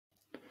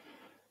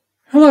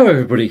Hello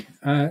everybody,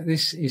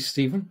 this is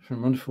Stephen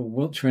from wonderful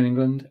Wiltshire in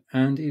England,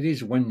 and it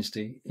is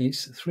Wednesday.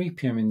 It's 3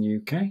 p.m. in the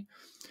UK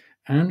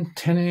and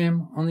 10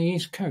 a.m. on the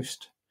East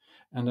Coast,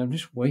 and I'm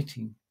just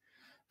waiting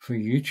for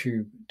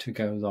YouTube to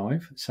go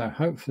live. So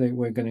hopefully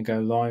we're going to go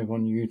live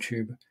on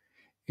YouTube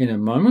in a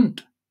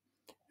moment,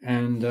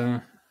 and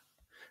let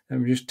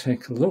me just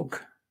take a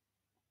look.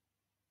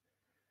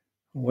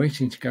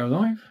 Waiting to go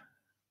live.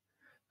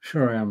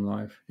 Sure, I am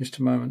live. Just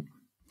a moment.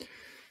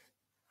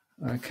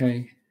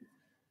 Okay.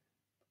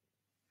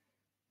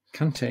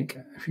 Can take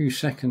a few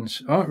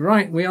seconds. Oh,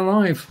 right, we are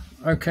live.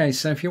 Okay,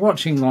 so if you're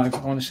watching live,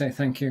 I want to say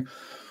thank you.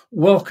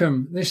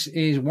 Welcome. This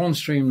is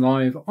OneStream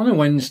Live on a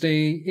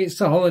Wednesday. It's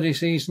the holiday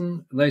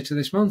season later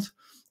this month,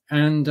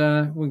 and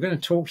we're going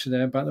to talk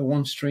today about the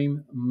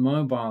OneStream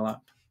mobile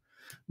app.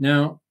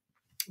 Now,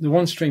 the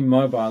OneStream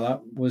mobile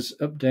app was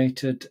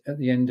updated at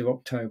the end of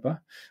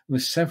October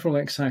with several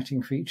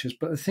exciting features,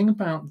 but the thing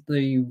about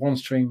the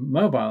OneStream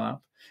mobile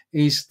app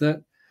is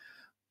that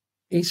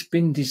it's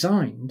been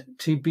designed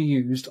to be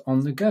used on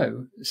the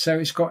go. So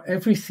it's got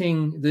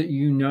everything that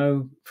you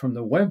know from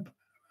the web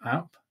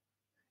app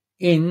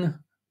in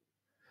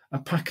a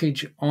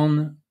package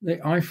on the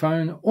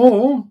iPhone,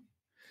 or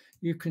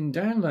you can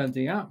download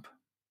the app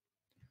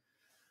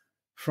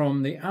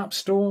from the App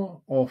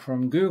Store or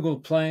from Google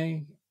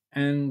Play,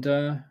 and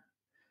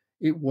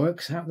it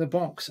works out the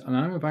box. And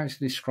I'm about to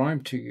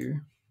describe to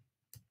you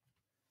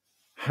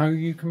how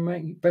you can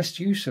make best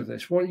use of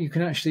this, what you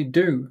can actually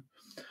do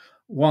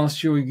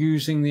whilst you're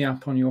using the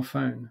app on your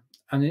phone.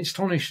 And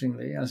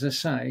astonishingly, as I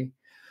say,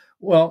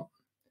 well,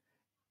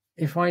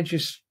 if I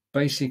just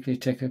basically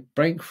take a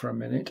break for a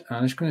minute,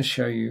 I'm just going to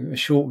show you a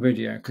short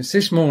video, because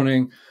this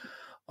morning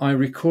I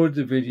recorded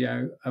the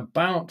video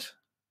about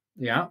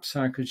the app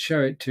so I could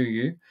show it to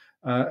you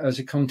as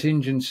a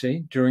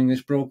contingency during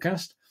this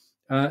broadcast.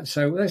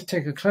 So let's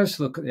take a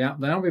closer look at the app.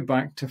 Then I'll be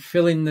back to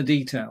fill in the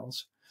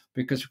details,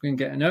 because we're going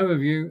to get an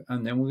overview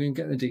and then we're going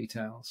to get the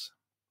details.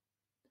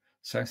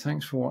 So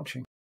thanks for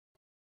watching.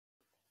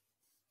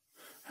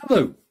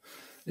 Hello,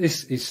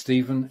 this is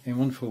Stephen in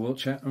wonderful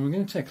Wiltshire, and we're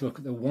going to take a look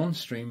at the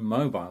OneStream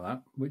mobile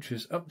app, which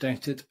was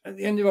updated at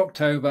the end of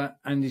October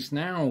and is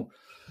now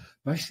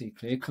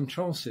basically a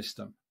control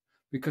system.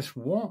 Because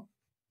what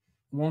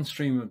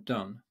OneStream have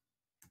done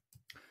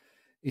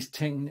is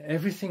taken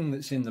everything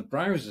that's in the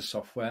browser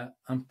software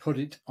and put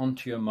it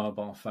onto your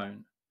mobile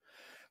phone,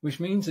 which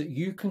means that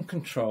you can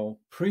control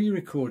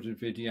pre-recorded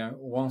video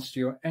whilst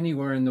you're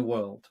anywhere in the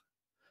world.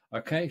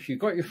 Okay, if you've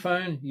got your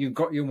phone, you've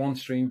got your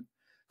OneStream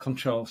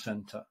control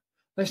center.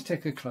 Let's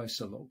take a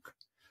closer look.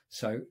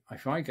 So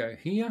if I go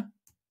here,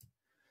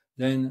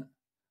 then,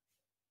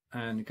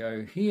 and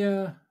go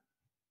here.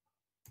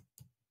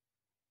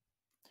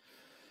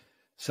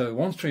 So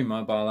OneStream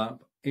mobile app,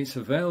 it's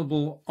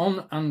available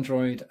on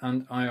Android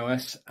and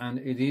iOS, and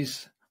it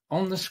is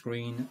on the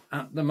screen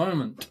at the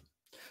moment.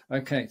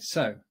 Okay,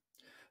 so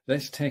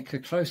let's take a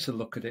closer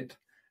look at it.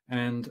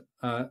 And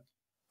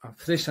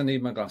for this, I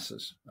need my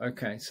glasses.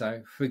 Okay,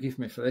 so forgive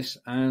me for this.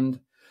 And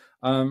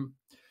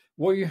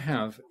what you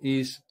have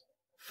is,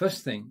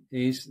 first thing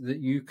is that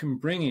you can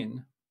bring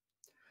in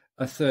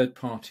a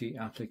third-party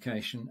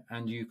application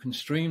and you can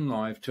stream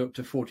live to up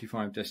to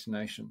 45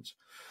 destinations.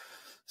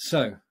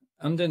 So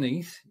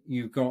underneath,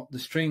 you've got the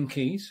stream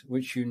keys,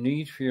 which you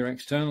need for your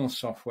external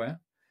software.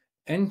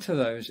 Enter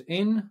those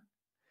in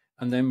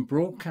and then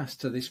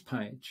broadcast to this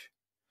page.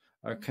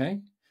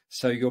 Okay.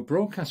 So your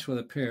broadcast will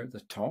appear at the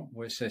top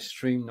where it says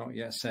stream not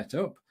yet set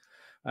up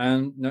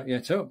and not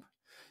yet up.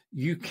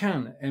 You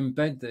can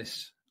embed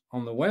this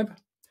on the web,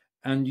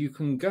 and you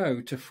can go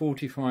to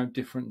 45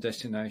 different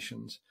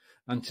destinations.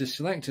 And to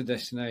select a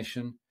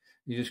destination,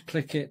 you just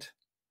click it,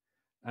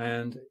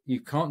 and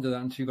you can't do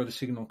that until you've got a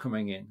signal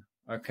coming in.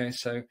 Okay,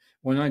 so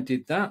when I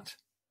did that,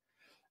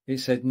 it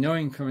said no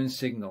incoming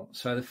signal.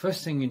 So the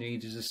first thing you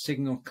need is a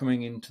signal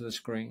coming into the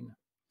screen.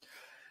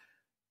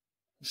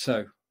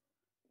 So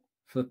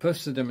for the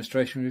purpose of the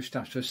demonstration, we just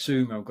have to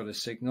assume I've got a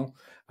signal.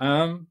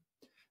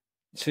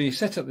 So you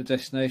set up the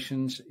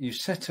destinations, you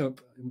set up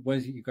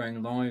whether you're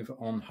going live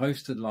on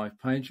hosted live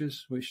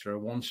pages, which are a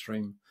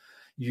OneStream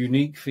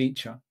unique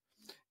feature.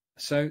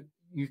 So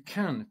you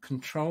can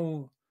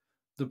control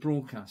the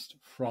broadcast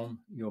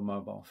from your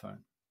mobile phone.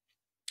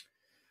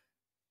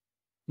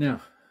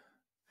 Now,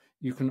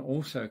 you can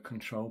also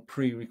control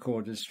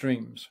pre-recorded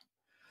streams.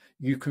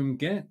 You can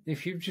get,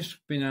 if you've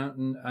just been out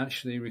and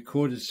actually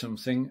recorded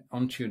something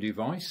onto your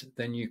device,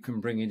 then you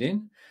can bring it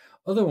in.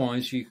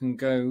 Otherwise, you can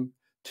go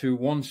to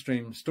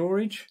OneStream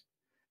storage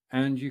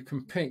and you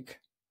can pick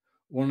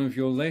one of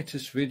your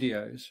latest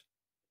videos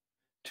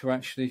to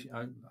actually,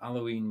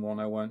 Halloween one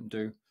I won't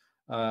do,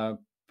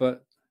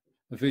 but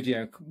the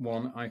video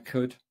one I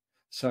could.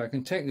 So I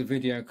can take the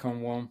Videocon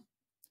one,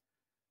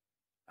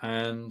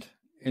 and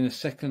in a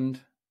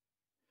second,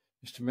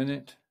 just a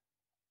minute,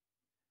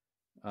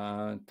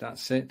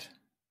 that's it.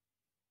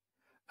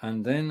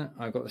 And then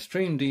I've got the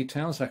stream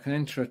details. I can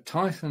enter a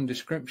title and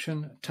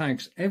description,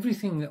 tags,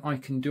 everything that I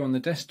can do on the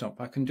desktop,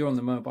 I can do on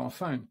the mobile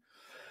phone.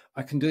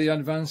 I can do the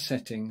advanced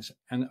settings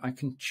and I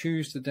can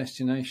choose the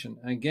destination.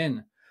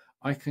 Again,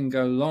 I can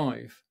go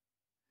live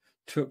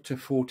to up to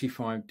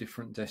 45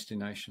 different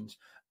destinations,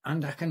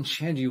 and I can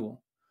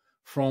schedule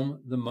from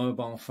the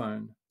mobile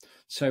phone.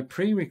 So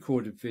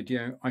pre-recorded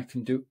video, I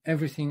can do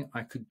everything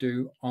I could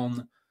do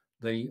on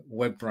the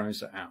web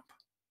browser app.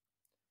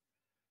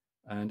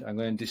 And I'm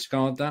going to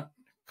discard that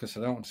because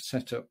I don't want to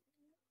set up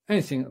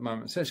anything at the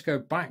moment. So let's go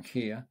back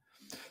here.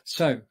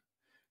 So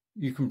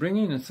you can bring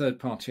in a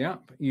third-party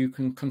app. You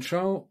can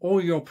control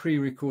all your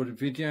pre-recorded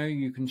video.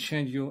 You can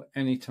schedule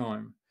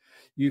anytime.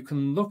 You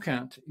can look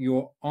at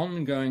your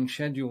ongoing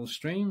scheduled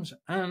streams.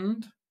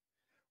 And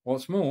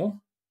what's more,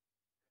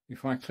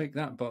 if I click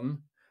that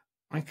button,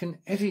 I can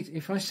edit.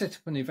 If I set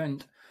up an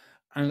event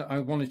and I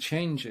want to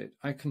change it,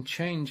 I can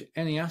change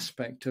any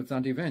aspect of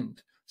that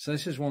event. So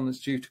this is one that's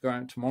due to go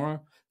out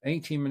tomorrow,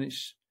 18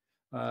 minutes,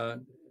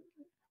 1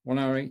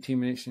 hour, 18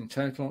 minutes in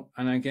total.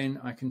 And again,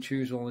 I can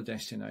choose all the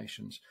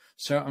destinations.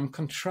 So I'm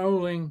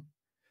controlling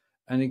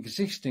an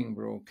existing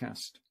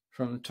broadcast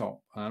from the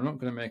top. I'm not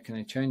going to make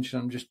any changes.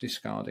 I'm just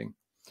discarding.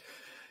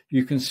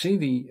 You can see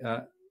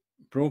the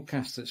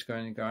broadcast that's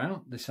going to go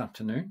out this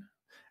afternoon.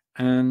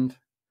 And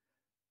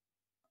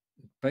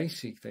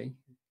basically,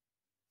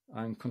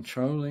 I'm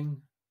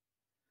controlling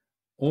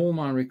all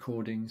my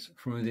recordings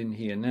from within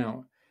here.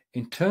 Now,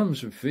 in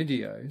terms of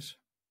videos,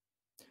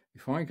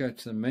 if I go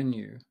to the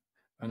menu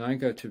and I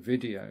go to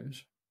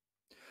videos,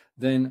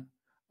 then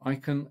I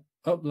can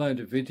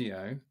upload a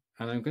video,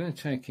 and I'm going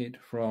to take it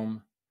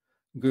from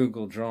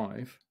Google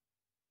Drive.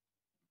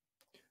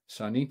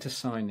 So I need to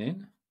sign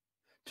in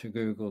to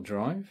Google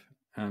Drive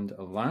and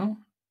allow.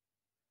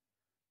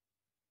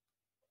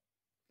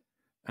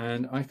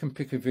 And I can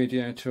pick a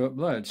video to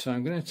upload. So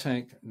I'm going to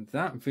take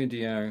that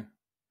video.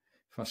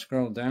 If I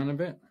scroll down a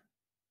bit,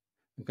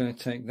 I'm going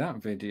to take that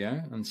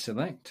video and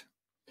select.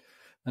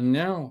 And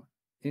now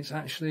it's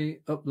actually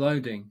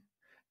uploading,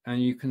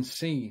 and you can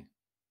see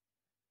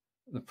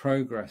the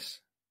progress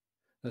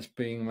that's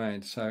being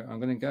made. So I'm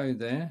going to go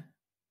there,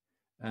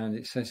 and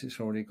it says it's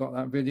already got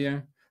that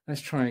video.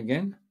 Let's try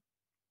again.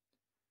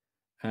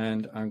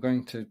 And I'm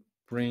going to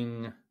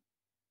bring,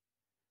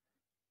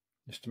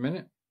 just a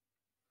minute,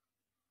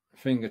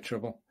 finger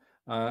trouble.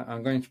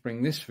 I'm going to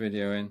bring this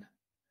video in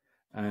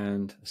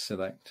and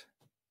select.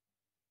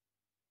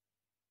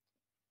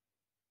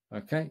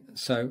 Okay,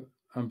 so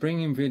I'm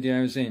bringing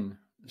videos in.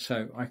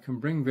 So I can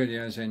bring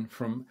videos in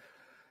from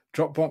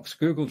Dropbox,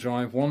 Google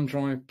Drive,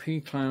 OneDrive,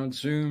 pCloud,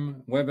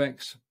 Zoom,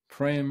 WebEx,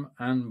 Prem,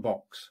 and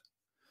Box.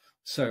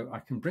 So I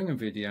can bring a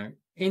video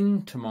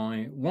into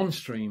my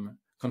OneStream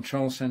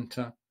control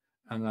center,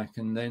 and I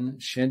can then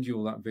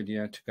schedule that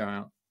video to go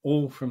out,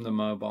 all from the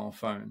mobile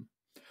phone.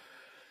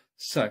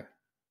 So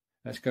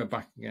let's go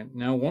back again.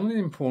 Now, one of the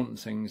important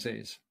things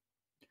is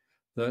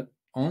that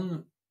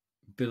on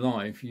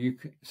BeLive,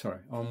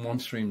 on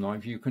OneStream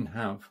Live, you can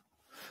have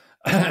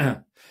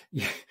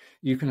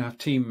you can have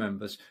team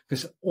members,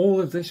 because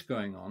all of this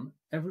going on,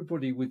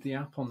 everybody with the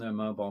app on their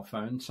mobile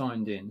phone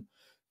signed in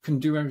can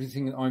do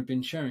everything that I've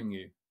been showing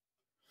you.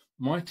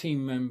 My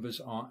team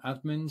members are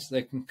admins.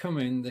 They can come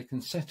in, they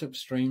can set up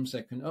streams,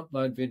 they can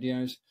upload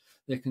videos,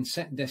 they can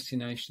set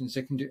destinations,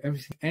 they can do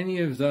everything. Any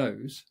of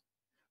those,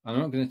 I'm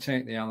not going to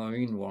take the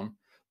Halloween one,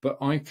 but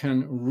I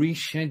can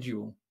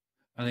reschedule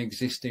an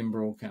existing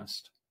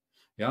broadcast.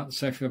 Yeah,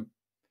 so if you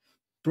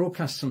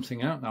broadcast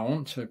something out and I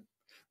want to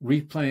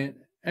replay it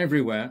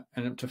everywhere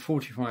and up to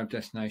 45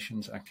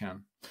 destinations, I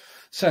can.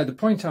 So the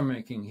point I'm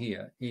making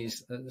here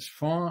is that as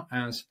far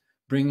as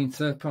bringing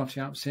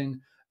third-party apps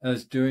in,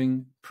 as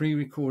doing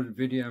pre-recorded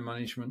video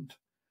management,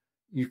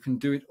 you can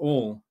do it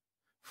all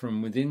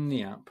from within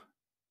the app.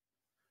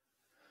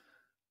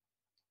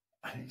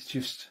 And it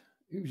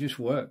just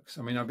works.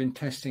 I mean, I've been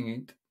testing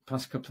it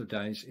past couple of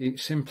days. It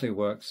simply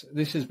works.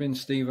 This has been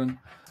Stephen.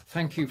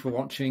 Thank you for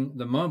watching.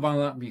 The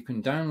mobile app you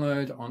can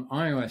download on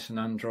iOS and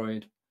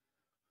Android.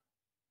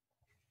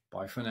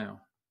 Bye for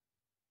now.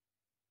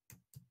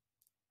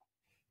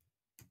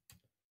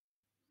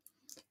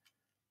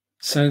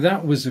 So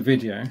that was a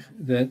video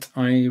that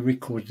I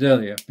recorded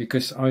earlier,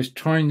 because I was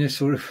trying to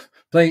sort of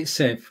play it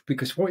safe,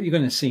 because what you're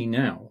going to see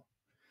now,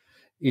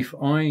 if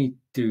I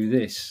do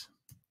this,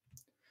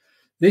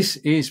 this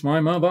is my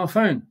mobile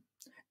phone.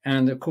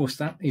 And of course,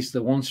 that is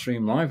the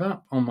OneStream Live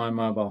app on my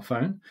mobile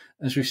phone.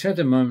 As we said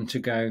a moment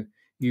ago,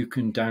 you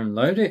can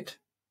download it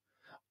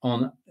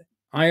on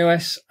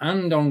iOS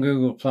and on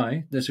Google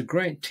Play. There's a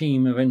great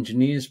team of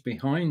engineers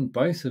behind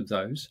both of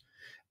those,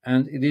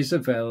 and it is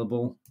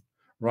available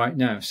right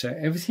now. So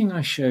everything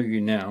I show you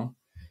now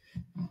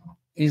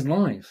is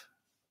live.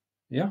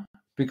 Yeah,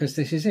 because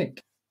this is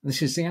it.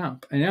 This is the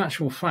app. In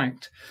actual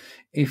fact,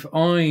 if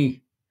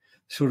I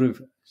sort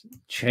of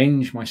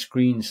change my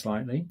screen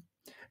slightly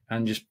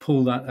and just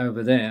pull that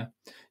over there,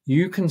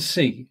 you can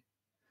see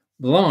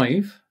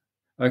live.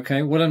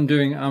 Okay, what I'm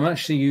doing, I'm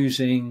actually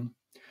using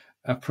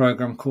a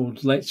program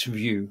called Let's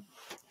View,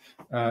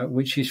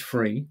 which is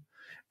free.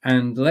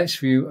 And Let's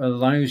View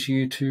allows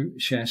you to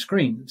share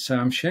screen. So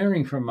I'm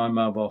sharing from my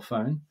mobile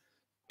phone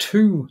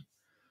to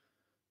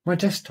my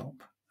desktop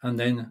and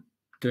then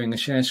doing a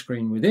share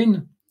screen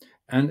within,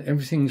 and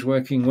everything's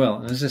working well.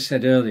 And as I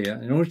said earlier,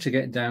 in order to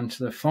get down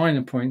to the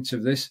finer points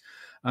of this,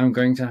 I'm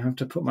going to have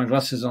to put my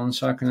glasses on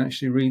so I can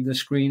actually read the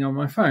screen on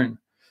my phone.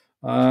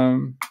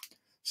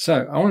 So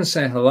I want to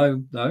say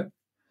hello, though.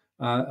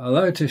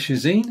 Hello to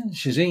Shazine.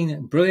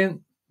 Shazine,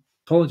 brilliant.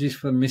 Apologies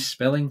for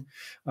misspelling.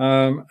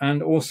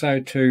 And also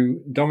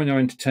to Domino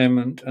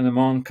Entertainment and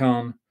Aman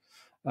Khan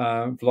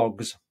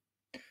vlogs.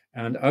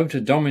 And over to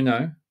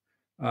Domino.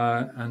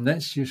 And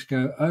let's just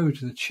go over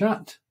to the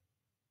chat.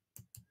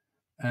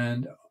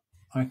 And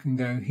I can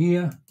go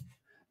here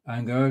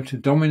and go over to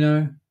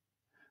Domino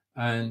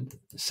and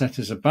set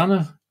as a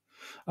banner.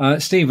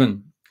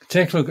 Stephen,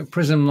 take a look at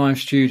Prism Live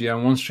Studio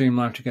and OneStream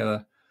Live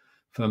together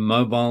for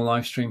mobile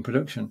live stream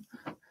production.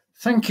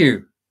 Thank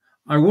you.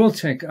 I will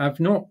take, I've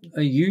not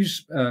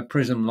used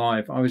Prism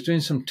Live. I was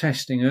doing some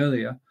testing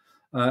earlier,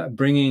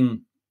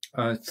 bringing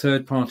a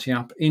third-party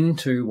app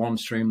into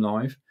OneStream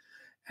Live,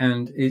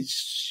 and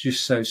it's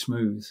just so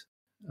smooth.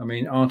 I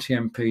mean,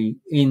 RTMP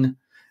in,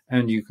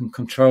 and you can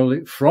control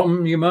it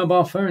from your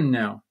mobile phone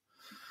now.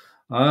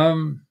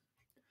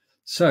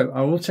 So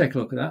I will take a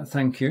look at that.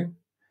 Thank you.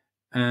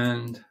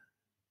 And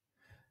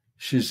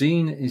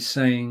Shazine is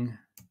saying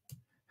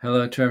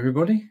hello to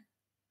everybody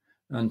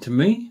and to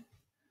me.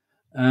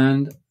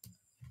 And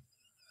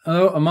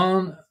hello,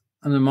 Aman,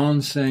 and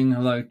Aman's saying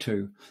hello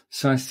too.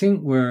 So I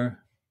think we're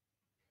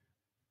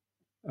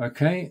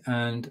okay.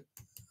 And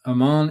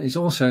Aman is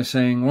also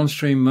saying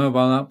OneStream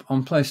mobile app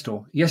on Play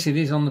Store. Yes, it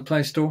is on the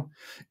Play Store.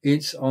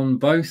 It's on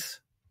both.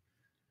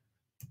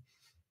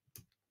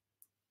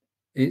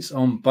 It's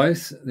on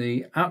both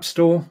the App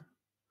Store,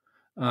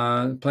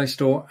 Play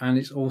Store, and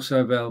it's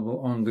also available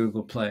on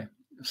Google Play.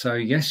 So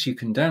yes, you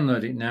can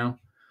download it now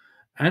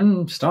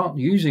and start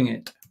using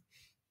it.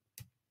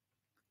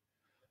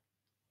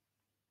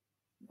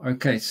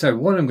 Okay, so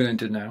what I'm going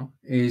to do now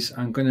is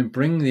I'm going to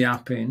bring the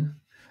app in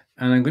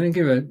and I'm going to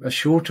give a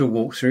shorter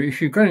walkthrough.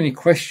 If you've got any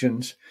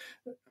questions,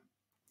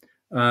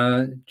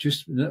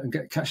 just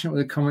catching up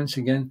with the comments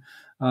again.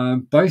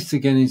 Both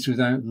again is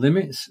without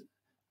limits,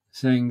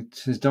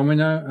 says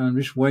Domino, I'm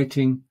just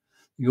waiting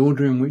the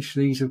order in which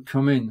these have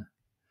come in.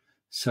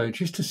 So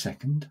just a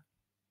second.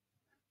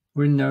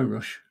 We're in no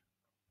rush.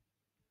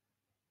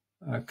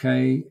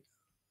 Okay.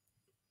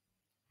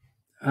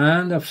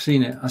 And I've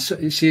seen it.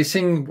 See a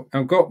thing,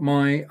 I've got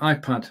my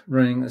iPad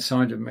running at the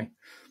side of me.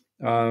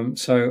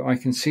 So I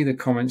can see the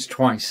comments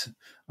twice.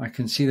 I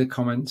can see the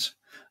comments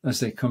as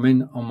they come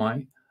in on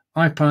my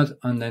iPad,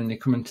 and then they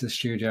come into the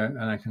studio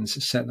and I can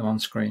set them on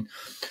screen.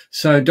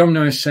 So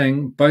Domino is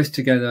saying both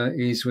together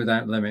is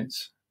without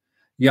limits.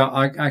 Yeah,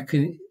 I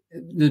can.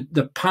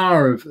 The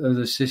power of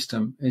the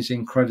system is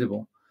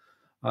incredible.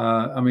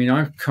 I mean,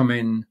 I've come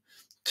in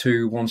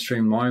to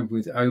OneStream Live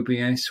with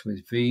OBS,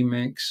 with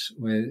vMix,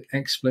 with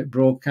XSplit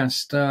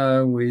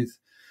Broadcaster, with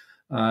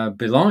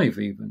BeLive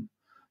even,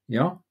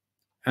 yeah.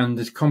 And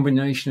the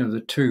combination of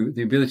the two,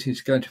 the ability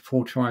to go to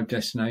 45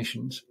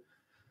 destinations,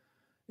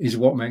 is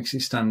what makes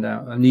it stand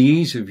out, and the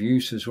ease of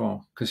use as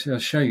well. Because I'll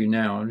show you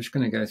now. I'm just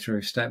going to go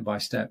through step by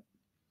step.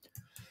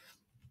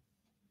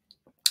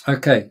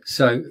 Okay,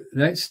 so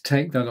let's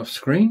take that off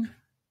screen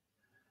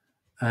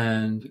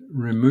and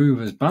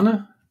remove as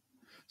banner.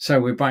 So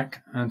we're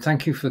back, and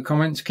thank you for the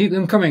comments. Keep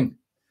them coming.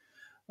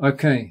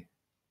 Okay.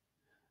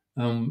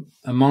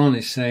 Aman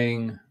is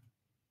saying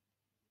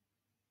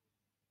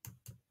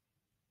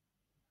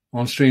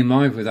OneStream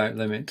Live without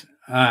limit.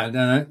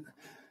 No,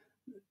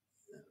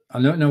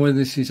 I don't know whether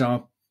this is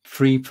our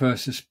free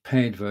versus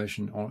paid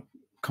version or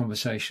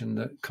conversation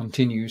that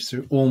continues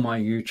through all my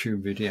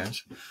YouTube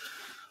videos.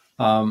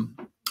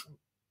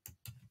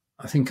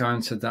 I think I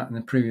answered that in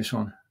the previous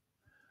one.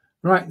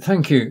 Right,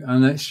 thank you.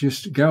 And let's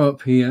just go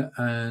up here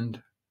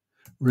and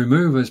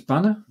remove as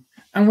banner,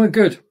 and we're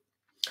good.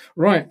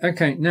 Right,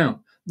 okay,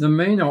 now the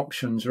main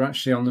options are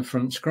actually on the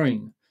front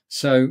screen.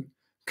 So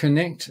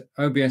connect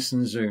OBS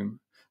and Zoom.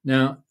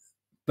 Now,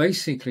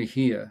 basically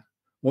here,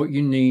 what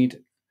you need,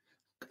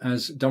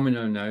 as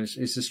Domino knows,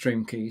 is the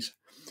stream keys.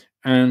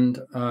 And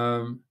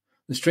the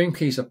stream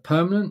keys are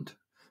permanent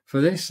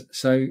for this.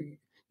 So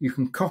you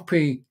can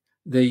copy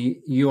the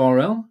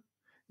URL,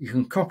 you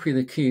can copy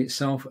the key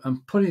itself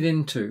and put it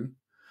into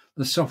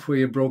the software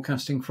you're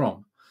broadcasting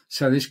from.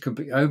 So this could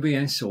be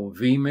OBS or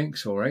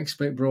vMix or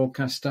XSplit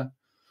Broadcaster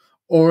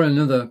or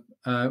another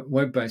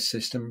web-based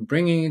system,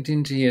 bringing it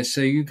into here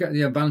so you get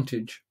the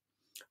advantage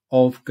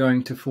of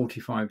going to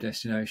 45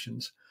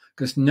 destinations,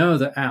 because no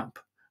other app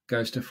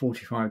goes to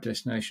 45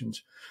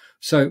 destinations.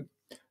 So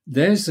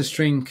there's the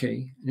stream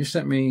key. Just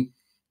let me,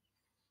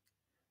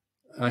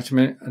 wait a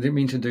minute, I didn't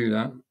mean to do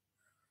that.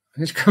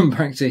 Let's come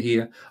back to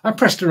here. I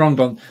pressed the wrong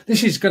button.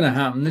 This is going to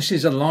happen. This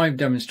is a live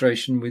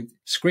demonstration with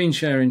screen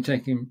sharing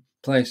taking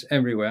place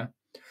everywhere.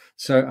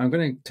 So I'm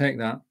going to take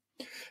that.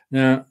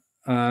 Now,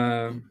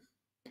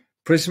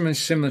 Prism is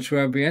similar to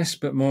OBS,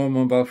 but more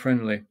mobile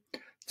friendly.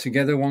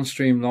 Together,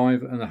 OneStream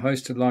Live and the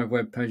hosted live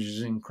web pages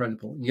is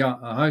incredible. Yeah,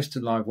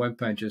 hosted live web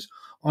pages.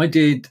 I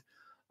did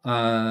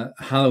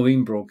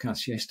Halloween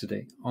broadcast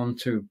yesterday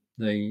onto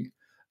the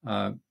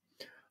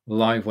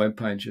live web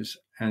pages,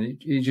 and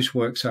it just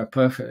works so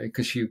perfectly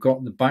because you've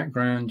got the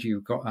background,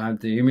 you've got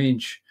the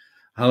image,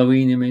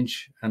 Halloween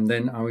image, and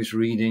then I was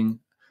reading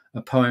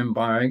a poem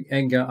by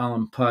Edgar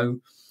Allan Poe,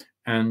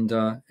 and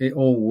it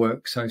all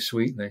works so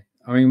sweetly.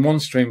 I mean,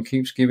 OneStream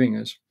keeps giving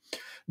us.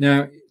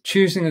 Now,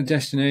 choosing the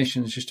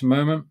destinations, just a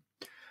moment.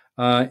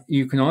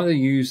 You can either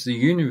use the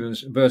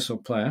universal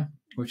player,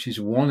 which is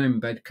one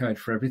embed code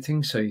for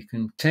everything. So you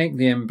can take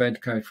the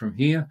embed code from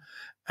here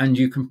and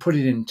you can put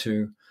it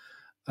into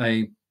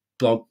a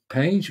blog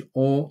page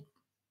or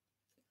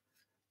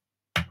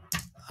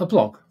a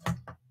blog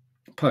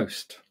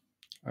post.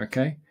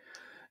 Okay.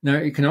 Now,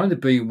 it can either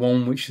be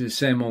one which is the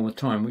same all the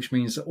time, which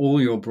means that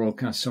all your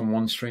broadcasts on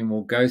OneStream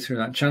will go through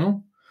that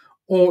channel,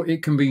 or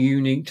it can be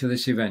unique to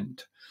this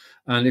event.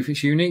 And if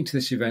it's unique to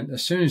this event,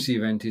 as soon as the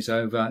event is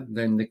over,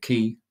 then the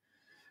key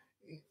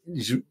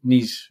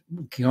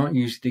can't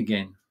use it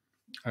again.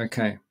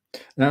 Okay.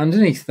 Now,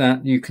 underneath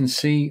that, you can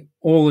see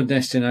all the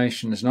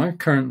destinations. And I've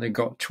currently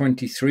got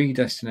 23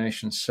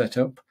 destinations set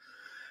up.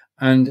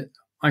 And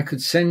I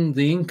could send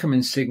the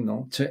incoming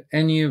signal to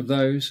any of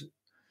those,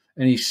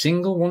 any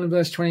single one of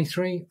those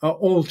 23, or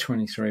all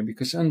 23,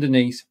 because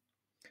underneath,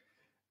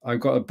 I've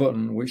got a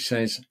button which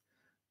says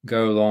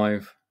go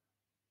live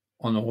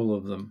on all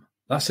of them.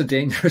 That's a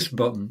dangerous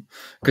button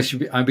because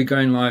I'd be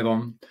going live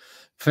on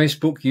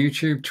Facebook,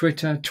 YouTube,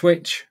 Twitter,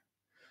 Twitch.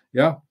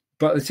 Yeah.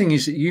 But the thing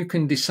is that you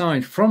can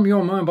decide from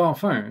your mobile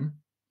phone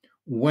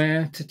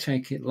where to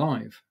take it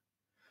live.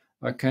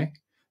 Okay.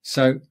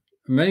 So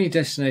many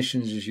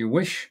destinations as you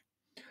wish.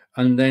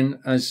 And then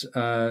as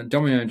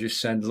Domino just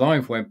said,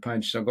 live web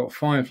pages. I've got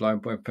 5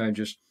 live web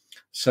pages.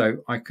 So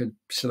I could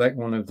select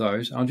one of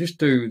those. I'll just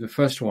do the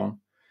first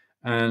one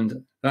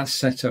and that's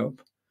set up.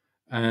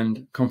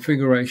 And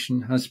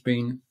configuration has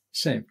been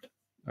saved.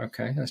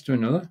 Okay, let's do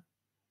another.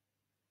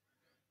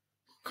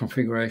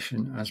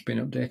 Configuration has been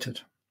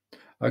updated.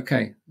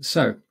 Okay,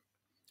 so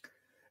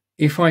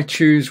if I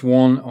choose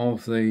one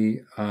of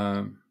the,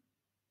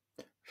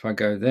 if I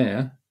go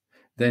there,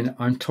 then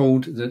I'm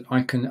told that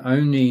I can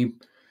only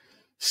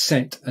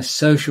set a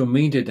social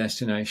media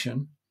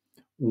destination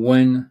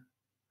when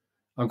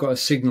I've got a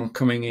signal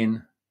coming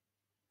in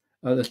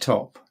at the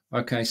top.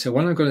 Okay, so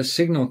when I've got a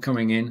signal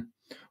coming in,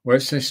 where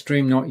it says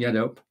stream not yet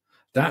up,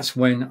 that's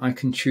when I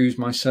can choose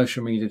my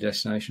social media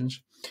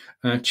destinations.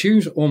 And I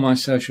choose all my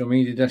social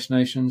media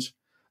destinations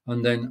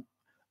and then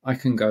I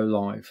can go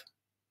live.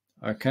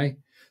 Okay,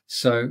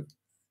 so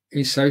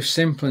it's so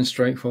simple and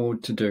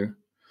straightforward to do.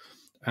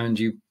 And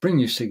you bring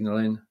your signal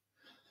in,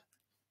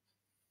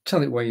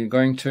 tell it where you're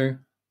going to,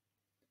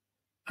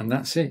 and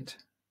that's it.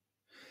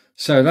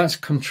 So that's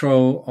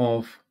control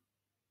of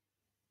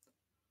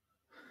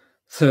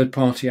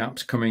third-party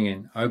apps coming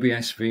in,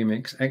 OBS,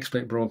 vMix,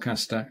 XSplit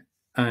Broadcaster,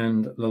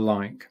 and the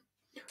like.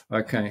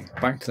 Okay,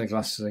 back to the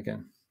glasses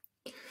again.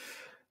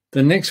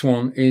 The next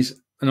one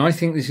is, and I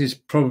think this is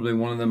probably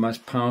one of the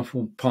most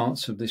powerful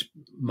parts of this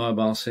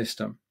mobile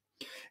system,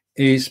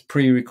 is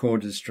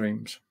pre-recorded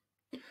streams.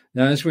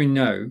 Now, as we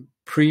know,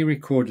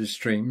 pre-recorded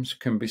streams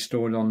can be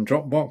stored on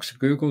Dropbox,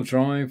 Google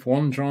Drive,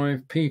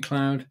 OneDrive,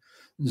 pCloud,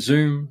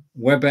 Zoom,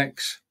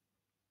 WebEx,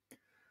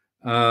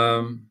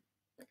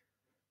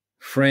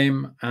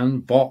 Frame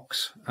and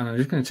Box. And I'm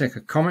just going to take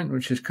a comment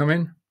which has come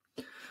in.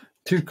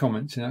 2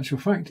 comments in actual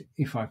fact.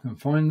 If I can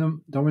find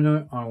them,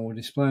 Domino, I will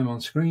display them on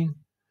screen.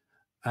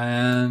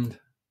 And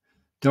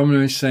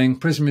Domino is saying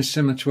Prism is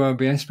similar to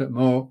OBS but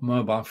more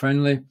mobile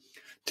friendly.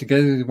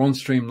 Together with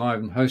OneStream Live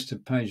and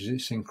hosted pages,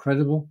 it's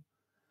incredible.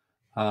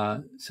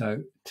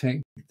 So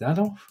take that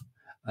off.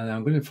 And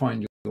I'm going to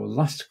find your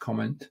last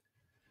comment,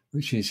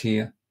 which is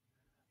here.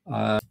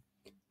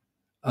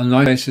 And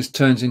live spaces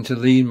turns into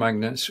lead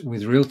magnets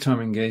with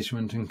real-time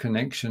engagement and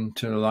connection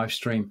to the live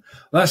stream.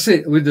 That's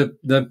it. With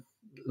the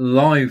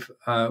live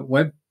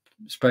web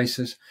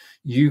spaces,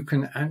 you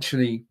can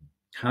actually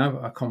have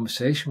a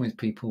conversation with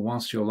people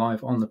whilst you're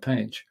live on the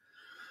page,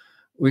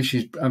 which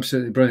is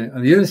absolutely brilliant.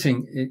 And the other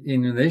thing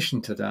in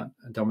relation to that,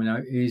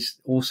 Domino, is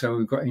also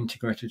we've got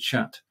integrated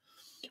chat,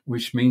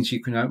 which means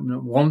you can open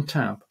up one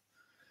tab,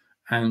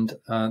 and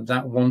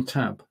that one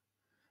tab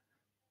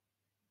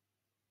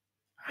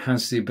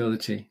has the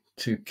ability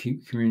to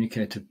keep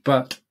communicated.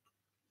 But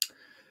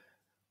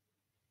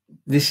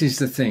this is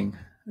the thing.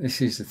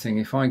 This is the thing.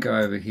 If I go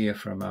over here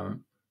for a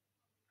moment,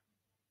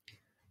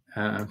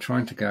 I'm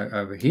trying to go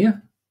over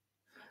here.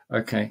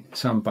 Okay,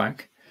 so I'm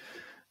back.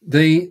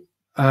 The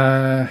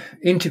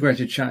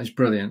integrated chat is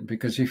brilliant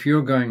because if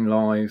you're going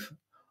live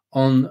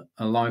on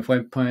a live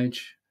web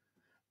page,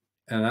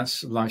 and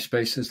that's live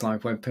spaces,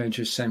 live web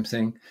pages, same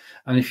thing.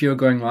 And if you're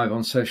going live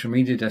on social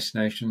media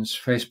destinations,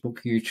 Facebook,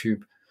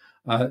 YouTube,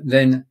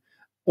 then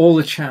all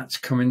the chats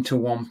come into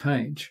one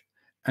page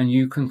and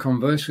you can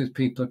converse with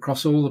people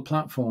across all the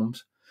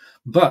platforms.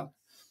 But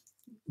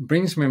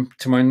brings me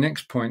to my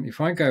next point. If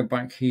I go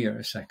back here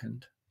a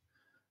second,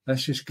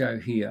 let's just go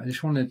here. I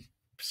just want to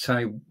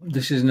say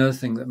this is another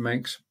thing that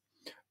makes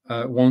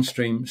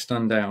OneStream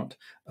stand out,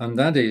 and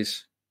that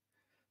is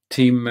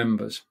team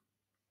members.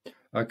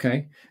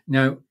 Okay,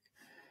 now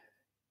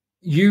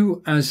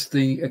you as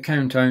the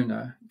account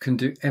owner can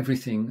do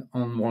everything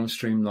on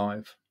OneStream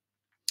Live.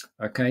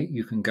 Okay,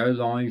 you can go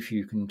live,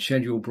 you can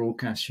schedule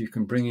broadcasts, you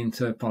can bring in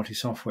third-party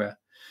software.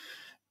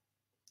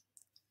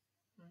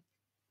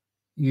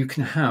 You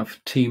can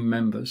have team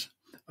members,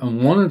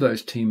 and one of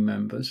those team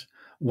members,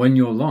 when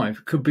you're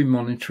live, could be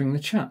monitoring the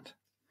chat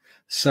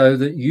so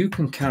that you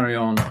can carry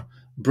on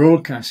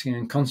broadcasting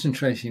and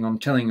concentrating on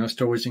telling your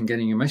stories and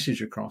getting your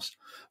message across,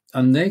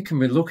 and they can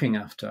be looking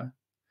after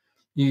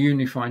your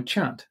unified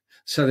chat.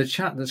 So the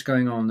chat that's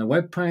going on the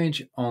web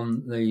page,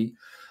 on the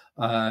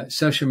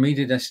social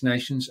media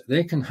destinations,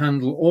 they can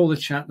handle all the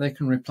chat, they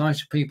can reply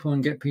to people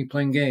and get people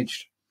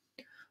engaged.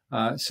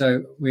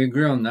 So we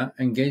agree on that.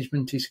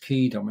 Engagement is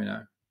key,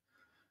 Domino.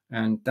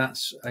 And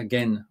that's,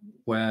 again,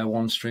 where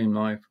OneStream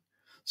Live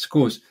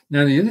scores.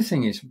 Now, the other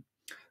thing is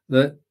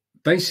that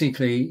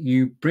basically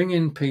you bring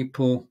in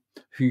people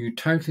who you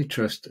totally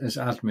trust as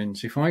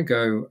admins. If I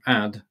go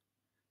add,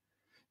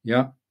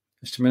 yeah,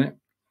 just a minute.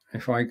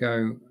 If I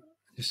go,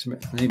 just a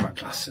minute, I need my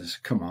glasses,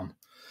 come on.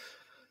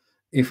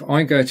 If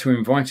I go to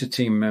invite a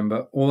team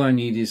member, all I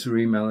need is their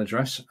email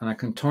address, and I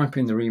can type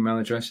in their email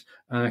address,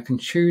 and I can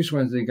choose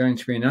whether they're going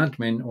to be an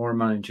admin or a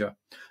manager.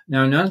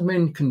 Now, an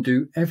admin can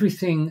do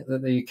everything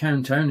that the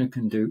account owner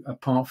can do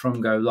apart from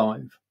go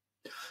live.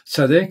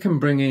 So they can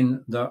bring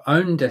in their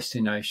own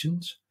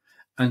destinations,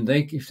 and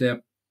they, if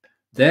they're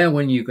there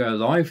when you go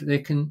live, they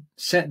can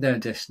set their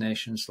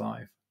destinations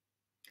live.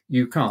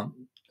 You can't.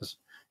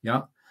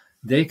 Yeah.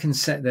 They can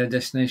set their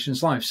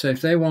destinations live. So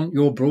if they want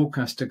your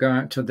broadcast to go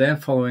out to their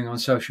following on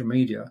social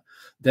media,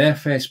 their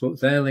Facebook,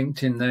 their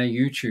LinkedIn, their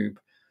YouTube,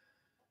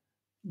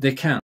 they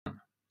can.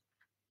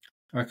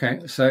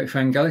 Okay, so if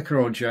Angelica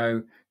or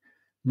Joe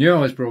knew I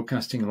was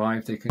broadcasting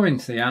live, they can go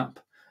into the app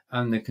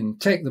and they can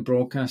take the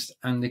broadcast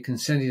and they can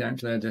send it out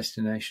to their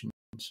destinations,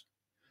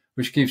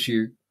 which gives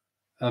you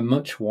a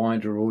much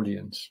wider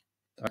audience.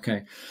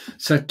 Okay,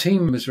 so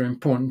team members are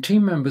important.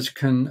 Team members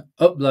can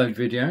upload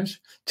videos.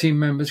 Team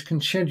members can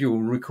schedule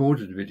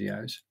recorded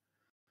videos.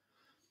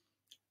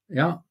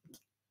 Yeah,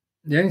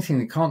 the only thing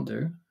they can't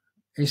do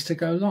is to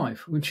go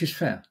live, which is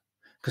fair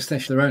because they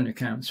have their own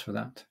accounts for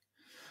that.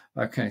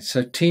 Okay,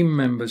 so team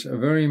members are a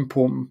very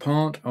important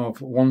part of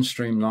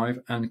OneStream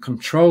Live and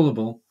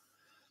controllable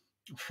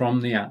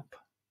from the app.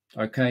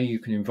 Okay, you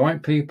can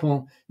invite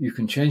people, you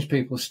can change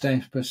people's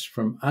status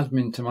from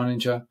admin to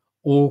manager,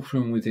 all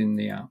from within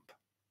the app.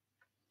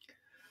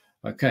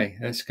 Okay,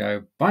 let's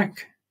go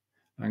back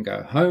and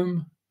go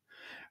home.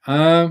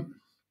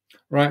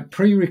 Right,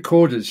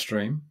 pre-recorded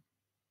stream.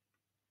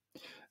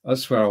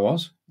 That's where I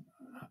was.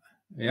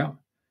 Yeah.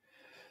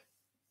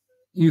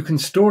 You can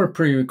store a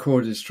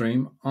pre-recorded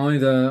stream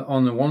either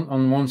on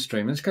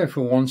OneStream. Let's go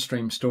for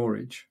OneStream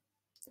storage.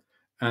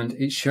 And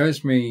it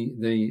shows me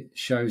the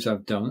shows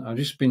I've done. I've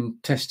just been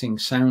testing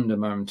sound a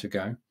moment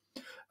ago.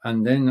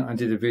 And then I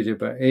did a video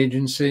about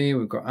agency.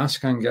 We've got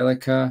Ask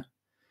Angelica.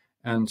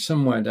 And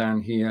somewhere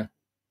down here,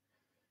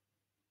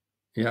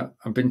 yeah,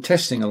 I've been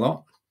testing a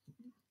lot.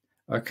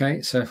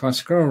 Okay, so if I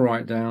scroll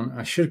right down,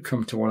 I should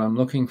come to what I'm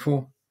looking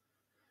for.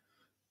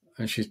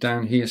 And she's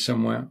down here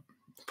somewhere,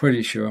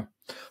 pretty sure.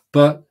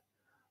 But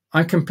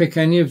I can pick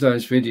any of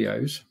those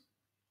videos.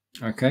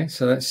 Okay,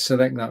 so let's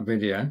select that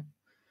video.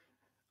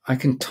 I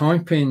can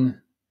type in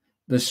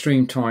the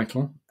stream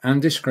title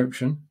and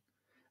description.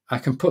 I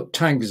can put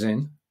tags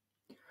in.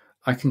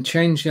 I can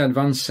change the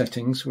advanced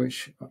settings,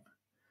 which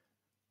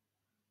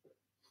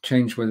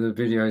change whether the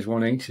video is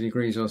 180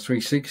 degrees or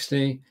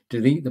 360,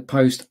 delete the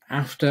post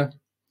after,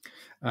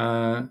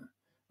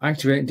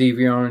 activate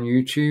DVR on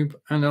YouTube,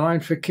 and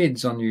allowed for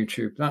kids on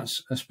YouTube.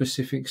 That's a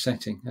specific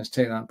setting. Let's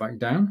take that back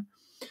down.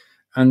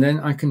 And then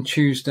I can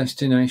choose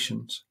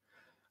destinations.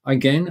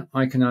 Again,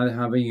 I can either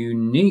have a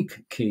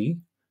unique key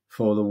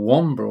for the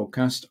one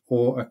broadcast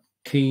or a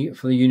key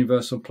for the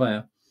universal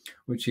player,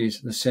 which is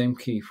the same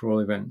key for all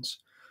events.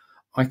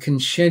 I can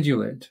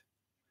schedule it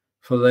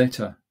for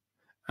later.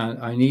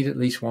 And I need at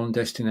least one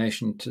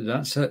destination to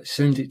that. So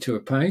send it to a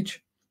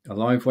page, a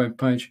live web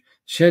page,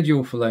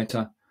 schedule for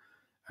later,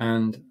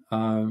 and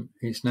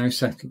it's now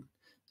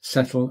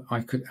settled.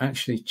 I could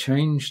actually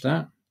change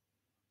that.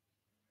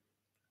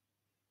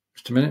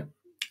 Just a minute.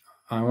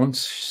 I want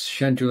to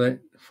schedule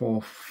it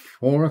for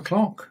 4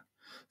 o'clock.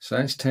 So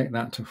let's take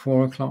that to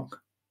 4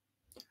 o'clock.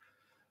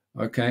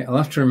 Okay, I'll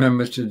have to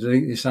remember to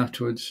delete this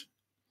afterwards.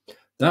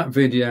 That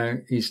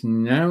video is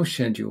now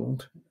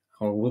scheduled,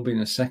 or will be in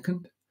a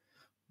second.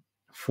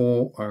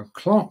 4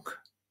 o'clock.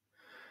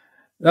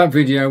 That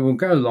video will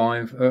go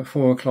live at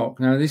 4 o'clock.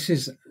 Now this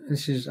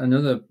is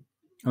another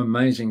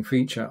amazing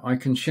feature. I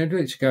can schedule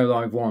it to go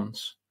live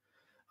once.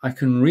 I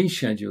can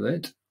reschedule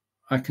it.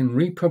 I can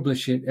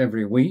republish it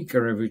every week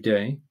or every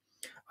day.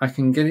 I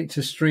can get it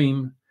to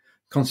stream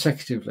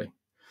consecutively.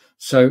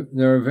 So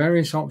there are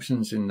various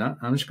options in that.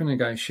 I'm just going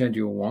to go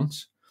schedule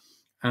once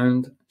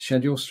and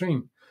schedule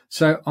stream.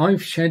 So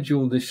I've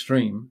scheduled this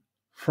stream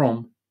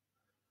from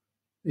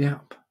the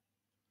app.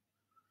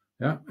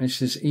 Yeah,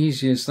 it's as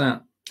easy as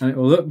that. And it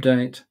will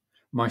update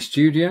my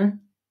studio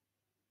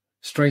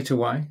straight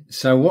away.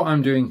 So what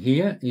I'm doing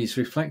here is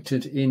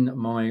reflected in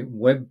my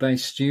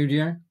web-based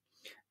studio,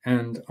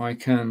 and I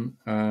can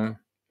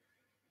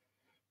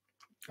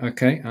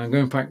okay, I'm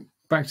going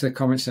back to the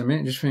comments in a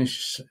minute, just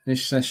finish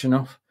this session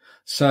off.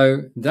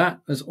 So that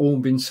has all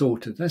been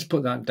sorted. Let's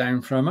put that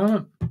down for a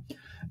moment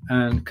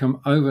and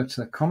come over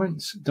to the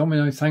comments.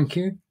 Domino, thank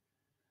you.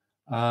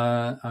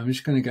 I'm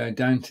just going to go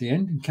down to the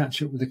end and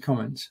catch up with the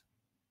comments.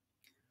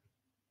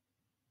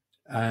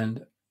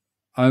 And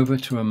over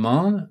to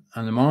Aman,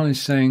 and Aman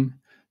is saying,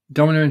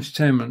 Domino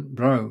Entertainment,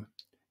 bro,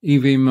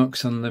 EV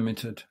Mux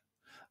Unlimited.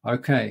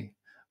 Okay,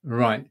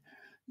 right.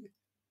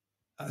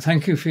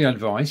 Thank you for your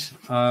advice.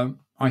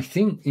 I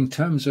think in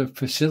terms of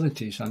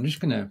facilities, I'm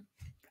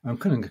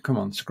going to come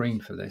on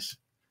screen for this.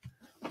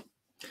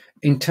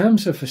 In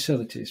terms of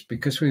facilities,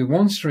 because with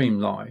OneStream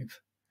Live,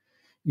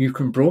 you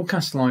can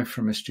broadcast live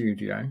from a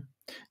studio,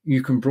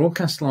 you can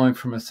broadcast live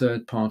from a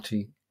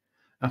third-party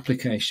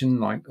application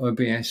like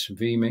OBS,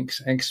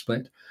 vMix,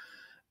 XSplit,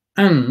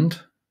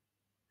 and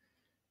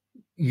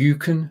you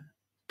can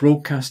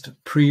broadcast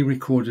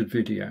pre-recorded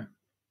video.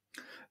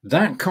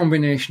 That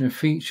combination of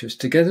features,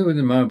 together with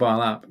the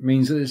mobile app,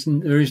 means that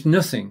there is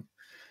nothing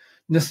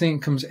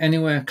comes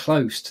anywhere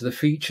close to the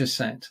feature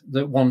set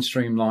that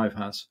OneStream Live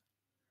has.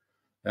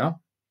 Yeah,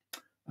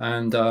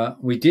 and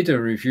we did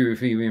a review of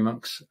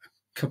EVMux a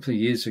couple of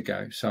years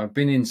ago, so I've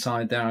been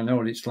inside there. I know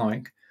what it's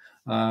like.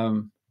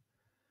 And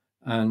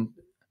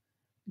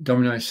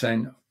Domino is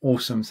saying,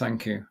 awesome,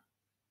 thank you.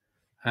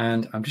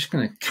 And I'm just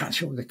going to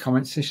catch up with the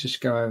comments. Let's just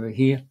go over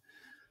here.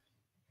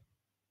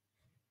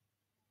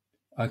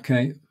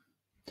 Okay.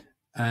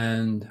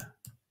 And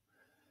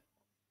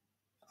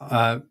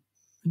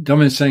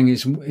Domino's saying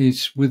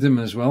is with them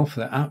as well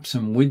for the apps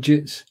and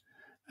widgets.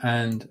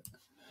 And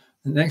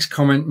the next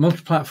comment,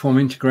 multi-platform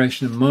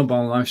integration and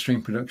mobile live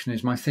stream production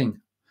is my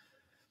thing.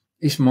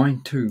 It's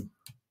mine too.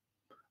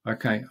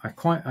 Okay, I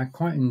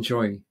quite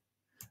enjoy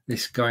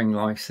this going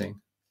live thing.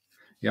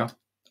 Yeah,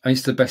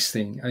 it's the best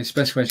thing. It's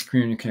the best way to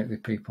communicate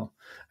with people,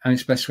 and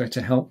it's the best way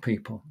to help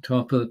people, to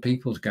help other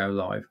people to go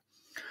live.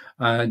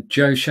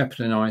 Joe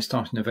Shepherd and I are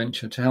starting a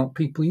venture to help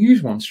people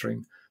use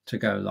OneStream to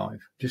go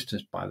live, just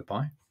as by the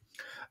by.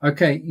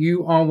 Okay,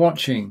 you are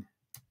watching,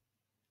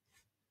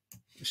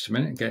 just a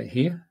minute, get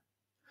here,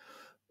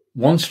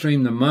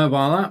 OneStream, the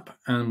mobile app,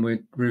 and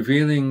we're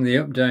revealing the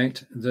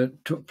update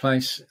that took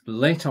place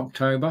late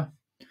October,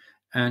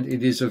 and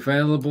it is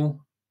available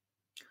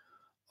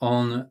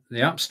on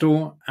the App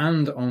Store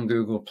and on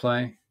Google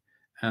Play,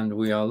 and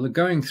we are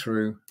going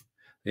through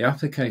the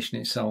application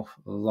itself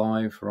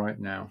live right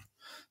now.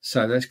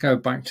 So let's go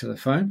back to the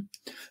phone.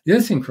 The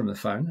other thing from the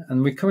phone,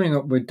 and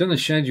we've done a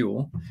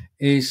schedule,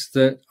 is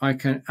that I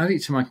can add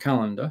it to my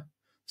calendar.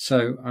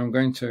 So I'm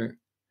going to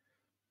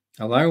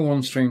allow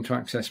OneStream to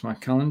access my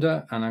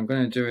calendar, and I'm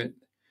going to do it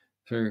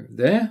through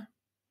there.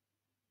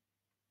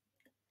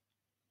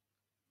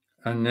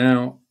 And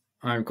now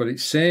I've got it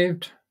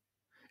saved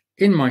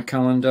in my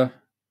calendar.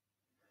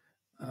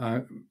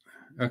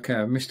 Okay,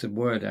 I missed a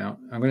word out.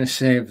 I'm going to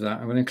save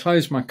that. I'm going to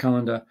close my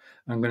calendar.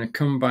 I'm going to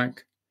come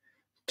back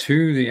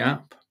to the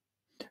app.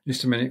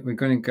 Just a minute, we're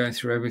going to go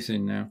through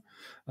everything now.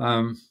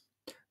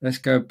 Let's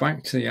go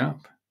back to the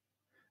app,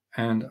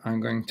 and I'm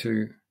going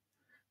to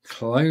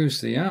close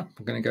the app.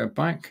 I'm going to go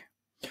back.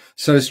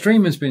 So the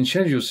stream has been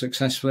scheduled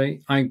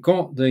successfully. I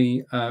got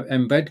the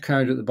embed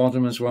code at the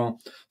bottom as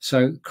well.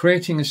 So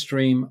creating a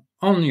stream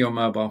on your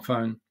mobile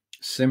phone,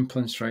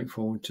 simple and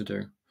straightforward to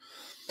do.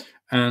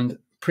 And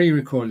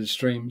pre-recorded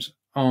streams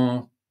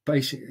are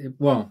basically,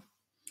 well,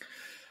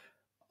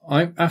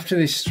 after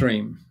this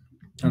stream,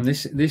 and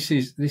this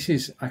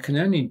is I can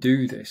only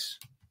do this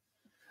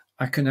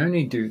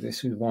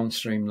with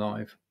OneStream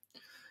Live.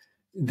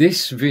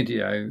 This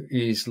video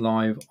is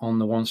live on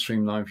the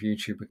OneStream Live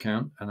YouTube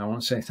account, and I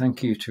want to say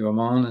thank you to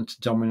Aman and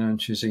to Domino and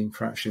Shazim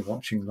for actually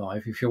watching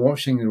live. If you're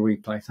watching the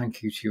replay,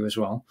 thank you to you as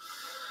well.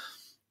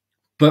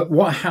 But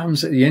what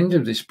happens at the end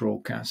of this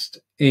broadcast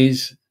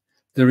is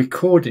the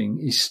recording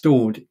is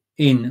stored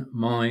in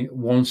my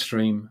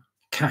OneStream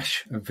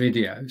cache of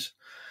videos,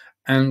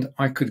 and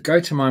I could go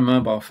to my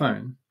mobile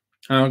phone,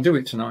 and I'll do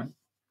it tonight.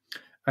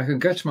 I could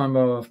go to my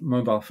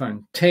mobile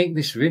phone, take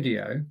this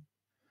video,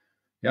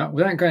 yeah,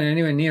 without going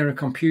anywhere near a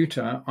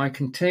computer. I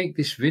can take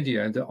this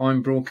video that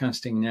I'm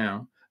broadcasting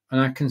now,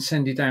 and I can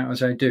send it out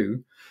as I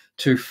do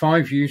to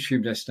 5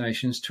 YouTube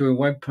destinations, to a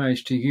web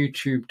page, to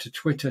YouTube, to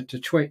Twitter, to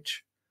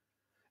Twitch,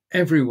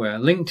 everywhere,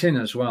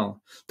 LinkedIn as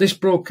well. This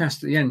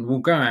broadcast at the end will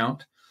go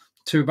out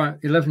to about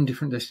 11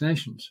 different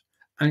destinations,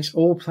 and it's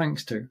all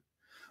thanks to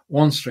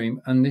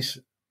OneStream and this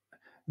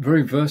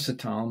very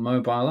versatile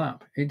mobile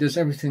app. It does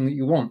everything that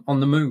you want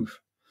on the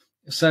move.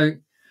 So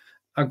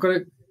I've got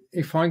it.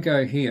 If I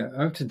go here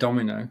over to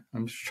Domino,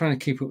 I'm just trying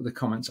to keep up with the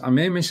comments. I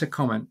may miss a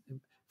comment,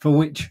 for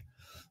which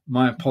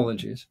my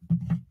apologies.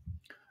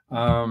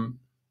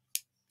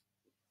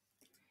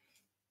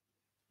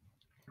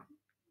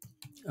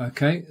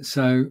 Okay,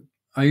 so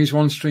I use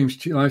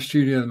OneStream Live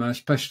Studio the most,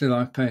 especially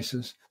live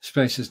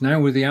spaces now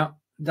with the app.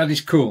 That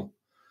is cool.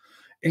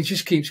 it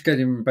just keeps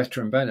getting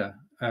better and better.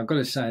 I've got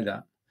to say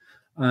that.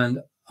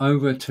 And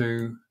over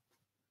to,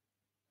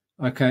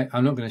 okay,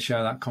 I'm not going to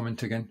share that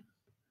comment again.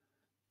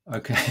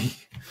 Okay,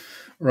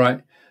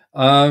 right.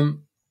 All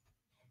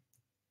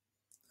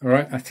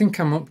right, I think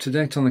I'm up to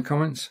date on the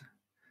comments.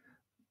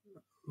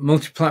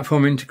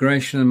 Multi-platform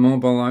integration and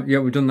mobile. Yeah,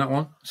 we've done that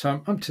one. So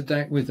I'm up to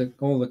date with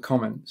all the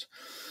comments.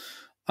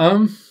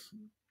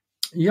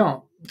 Yeah,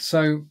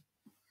 so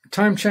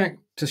time check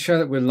to show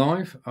that we're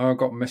live. I've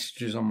got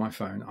messages on my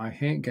phone. I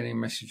hate getting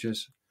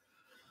messages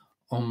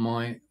on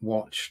my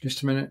watch.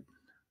 Just a minute.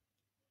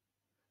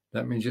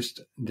 Let me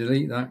just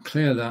delete that,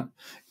 clear that.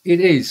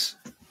 It is.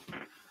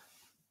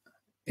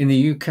 In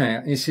the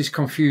UK, this is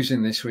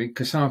confusing this week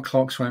because our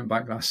clocks went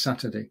back last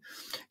Saturday.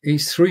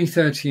 It's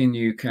 3:30 in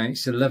the UK,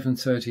 it's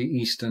 11:30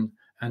 Eastern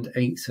and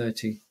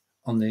 8:30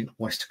 on the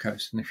West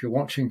Coast. And if you're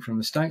watching from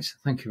the States,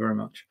 thank you very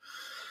much.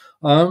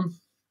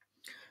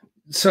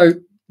 So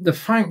the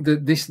fact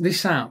that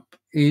this app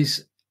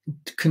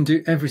can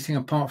do everything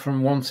apart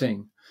from one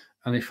thing.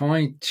 And if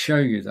I show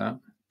you that,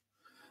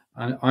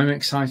 and I'm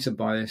excited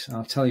by this, and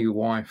I'll tell you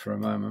why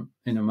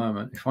in a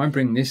moment. If I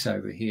bring this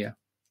over here,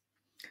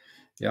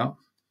 yeah,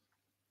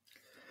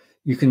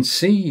 you can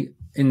see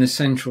in the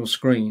central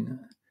screen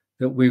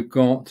that we've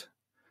got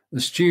the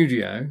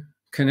studio,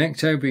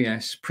 Connect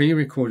OBS,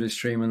 pre-recorded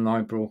stream and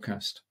live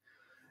broadcast.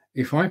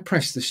 If I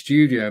press the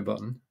studio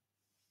button,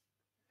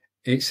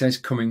 it says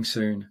coming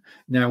soon.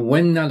 Now,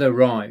 when that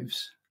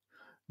arrives,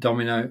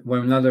 Domino,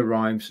 when that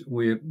arrives,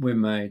 we're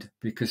made,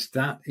 because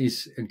that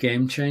is a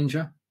game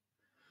changer.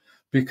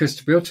 Because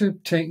to be able to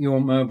take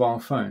your mobile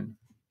phone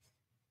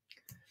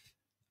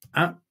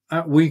at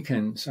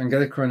weekends,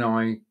 Angelica and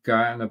I go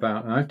out and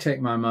about, and I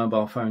take my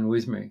mobile phone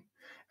with me,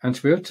 and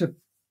to be able to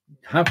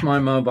have my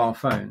mobile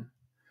phone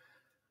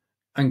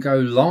and go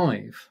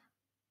live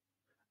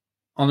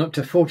on up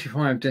to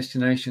 45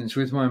 destinations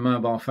with my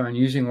mobile phone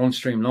using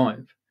OneStream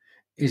Live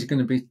is going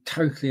to be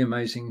totally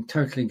amazing,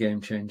 totally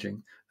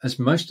game-changing, as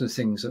most of the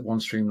things that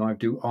OneStream Live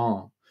do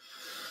are.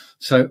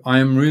 So I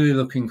am really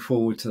looking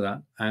forward to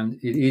that, and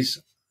it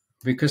is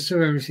because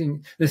of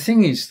everything. The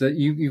thing is that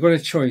you've got a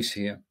choice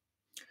here.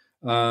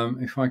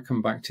 If I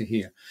come back to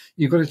here,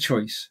 you've got a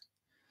choice.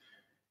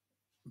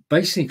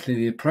 Basically,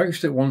 the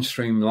approach that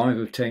OneStream Live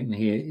have taken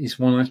here is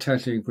one I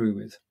totally agree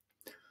with.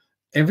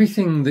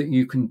 Everything that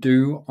you can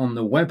do on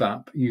the web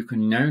app, you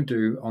can now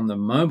do on the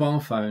mobile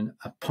phone,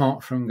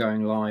 apart from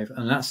going live.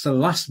 And that's the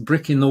last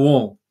brick in the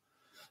wall.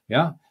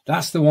 Yeah,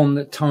 that's the one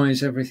that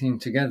ties everything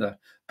together.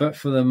 But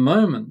for the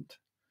moment,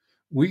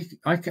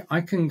 I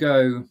can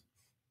go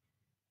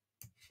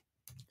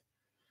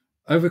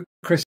over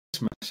Christmas.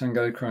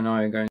 Angelica and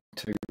I are going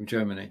to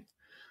Germany.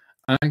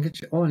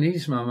 And all I need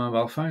is my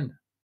mobile phone.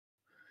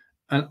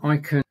 And I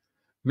can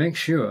make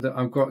sure that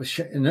I've got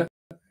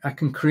I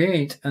can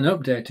create an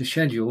updated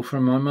schedule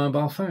from my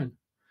mobile phone,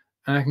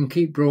 and I can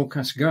keep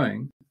broadcasts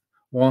going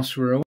whilst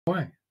we're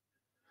away.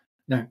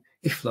 Now,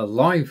 if the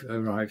live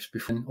arrives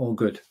before, all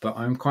good, but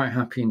I'm quite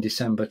happy in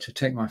December to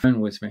take my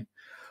phone with me,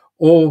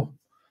 or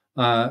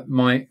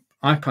my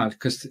iPad,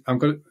 because I've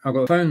got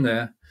a phone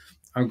there,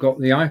 I've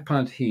got the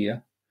iPad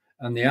here,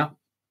 and the app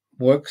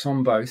works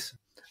on both.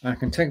 I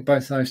can take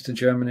both those to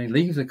Germany,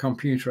 leave the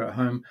computer at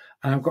home,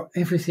 and I've got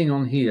everything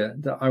on here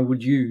that I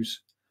would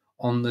use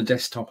on the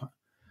desktop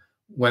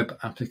web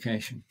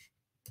application.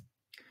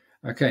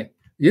 Okay,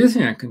 the other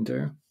thing I can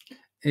do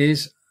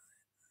is,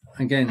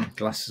 again,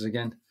 glasses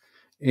again,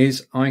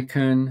 is I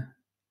can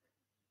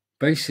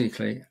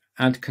basically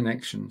add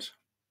connections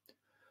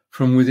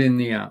from within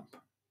the app.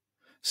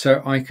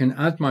 So I can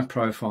add my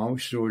profile,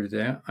 which is already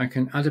there. I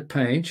can add a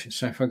page.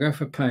 So if I go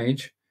for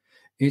page,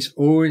 it's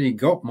already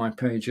got my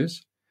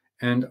pages,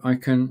 and I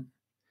can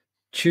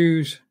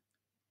choose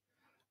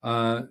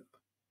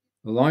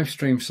live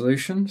stream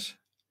solutions,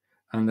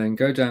 and then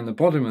go down the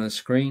bottom of the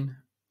screen,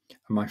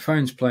 and my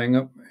phone's playing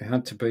up. It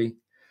had to be,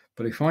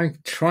 but if I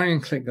try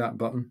and click that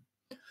button,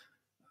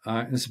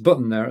 there's a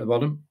button there at the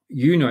bottom.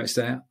 You know it's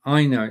there.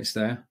 I know it's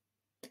there.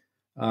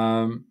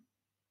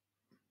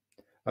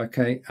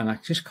 Okay, and I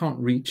just can't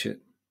reach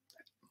it.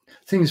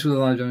 Things with a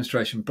live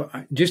demonstration, but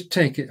I just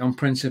take it on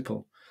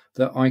principle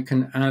that I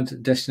can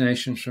add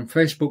destinations from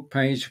Facebook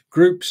page,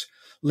 groups,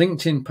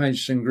 LinkedIn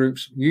pages and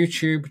groups,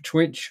 YouTube,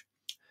 Twitch,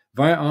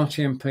 via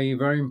RTMP,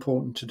 very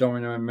important to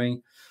Domino and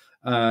me,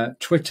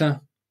 Twitter,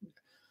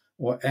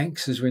 or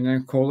X as we now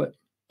call it,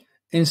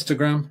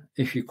 Instagram,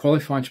 if you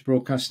qualify to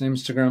broadcast on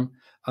Instagram,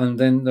 and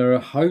then there are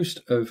a host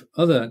of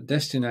other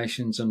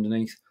destinations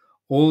underneath,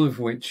 all of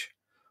which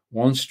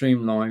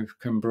OneStream Live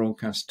can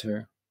broadcast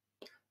to.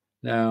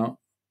 Now,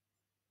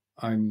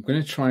 I'm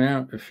going to try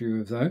out a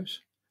few of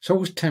those. It's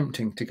always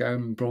tempting to go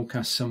and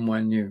broadcast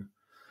somewhere new.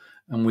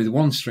 And with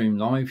OneStream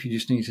Live, you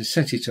just need to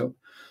set it up,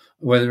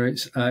 whether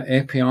it's an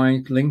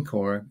API link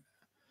or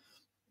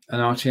an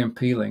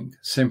RTMP link,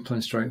 simple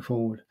and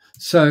straightforward.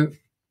 So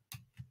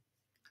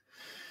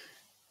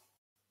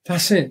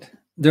that's it.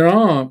 There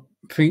are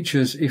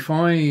features. If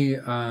I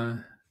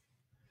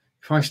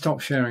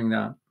stop sharing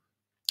that,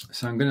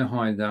 so I'm going to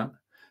hide that.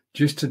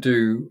 just to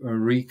do a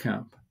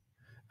recap,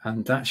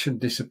 and that should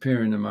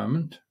disappear in a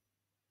moment.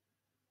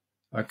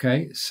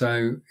 Okay,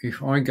 so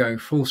if I go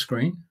full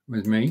screen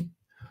with me,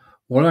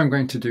 what I'm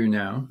going to do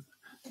now,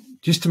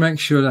 just to make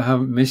sure that I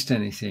haven't missed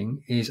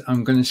anything, is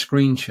I'm going to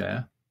screen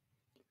share,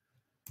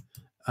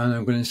 and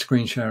I'm going to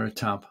screen share a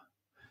tab,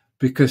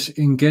 because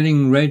in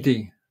getting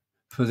ready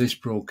for this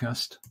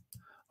broadcast,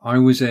 I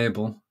was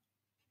able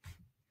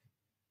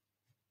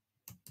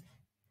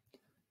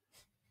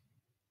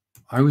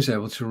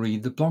to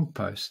read the blog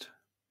post.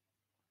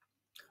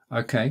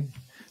 Okay,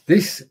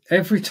 this,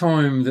 every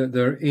time that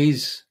there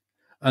is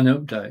an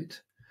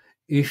update,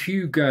 if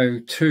you go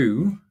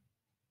to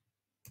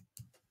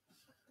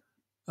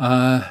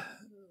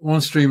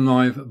OneStream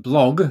Live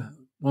blog,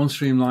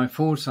 OneStream Live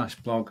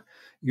 /blog,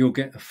 you'll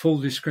get a full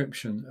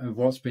description of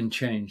what's been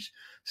changed.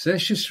 So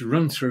let's just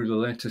run through the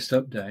latest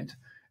update.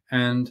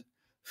 And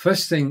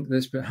first thing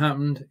that's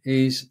happened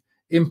is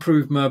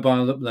improved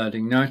mobile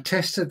uploading. Now, I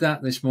tested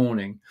that this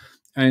morning,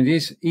 and it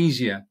is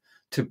easier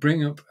to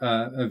bring up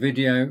a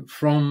video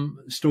from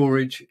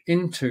storage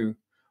into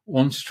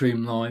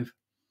OneStream Live,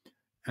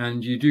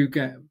 and you do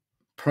get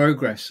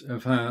progress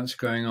of how that's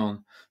going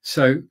on.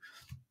 So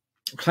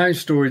cloud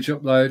storage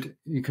upload,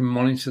 you can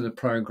monitor the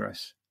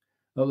progress,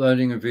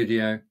 uploading a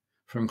video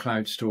from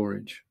cloud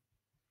storage.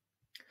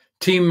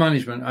 Team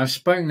management, I've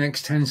spoken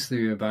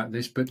extensively about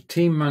this, but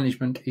team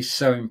management is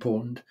so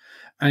important,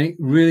 and it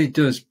really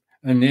does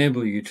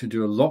enable you to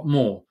do a lot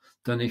more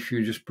than if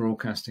you're just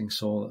broadcasting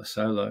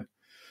solo.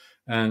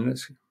 And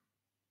let's,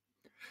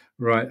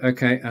 right,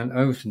 okay, and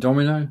over to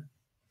Domino.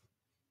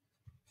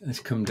 Let's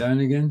come down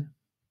again.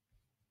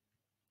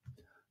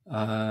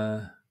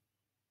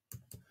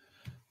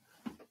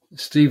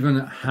 Stephen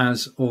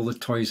has all the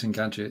toys and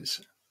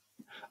gadgets.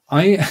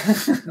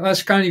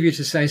 That's kind of you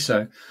to say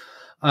so.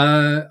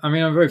 I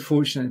mean, I'm very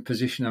fortunate in the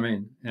position I'm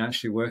in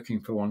actually working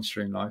for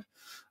OneStream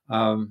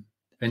Live,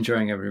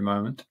 enjoying every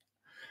moment.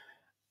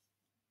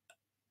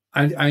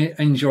 I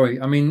enjoy,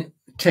 I mean,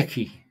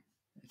 techie.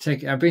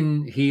 I've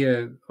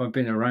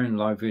been around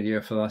live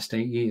video for the last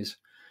 8 years,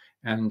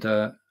 and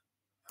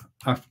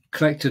I've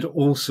collected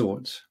all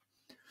sorts.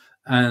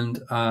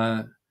 And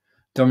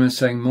Domino's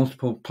saying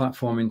multiple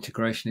platform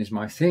integration is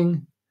my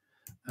thing.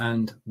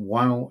 And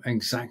wow,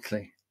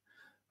 exactly.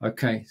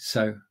 Okay,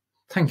 so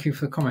thank you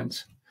for the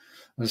comments.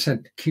 As I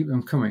said, keep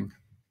them coming.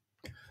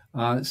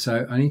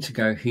 So I need to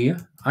go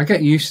here. I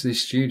get used to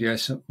this studio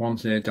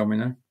once there,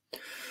 Domino.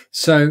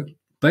 So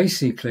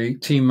basically,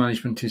 team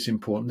management is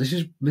important. This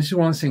is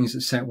one of the things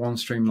that set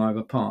OneStream Live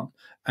apart.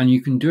 And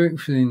you can do it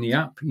within the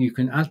app. You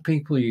can add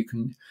people. You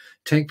can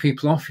take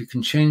people off. You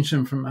can change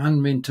them from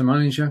admin to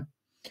manager.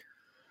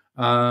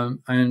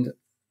 And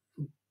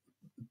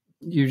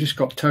you've just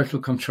got total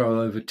control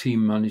over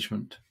team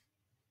management.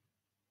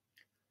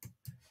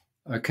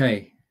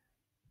 Okay,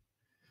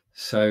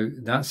 so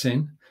that's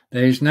in.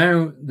 There's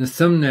now the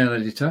thumbnail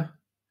editor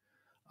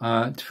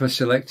for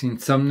selecting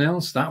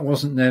thumbnails. That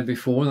wasn't there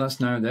before,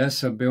 that's now there.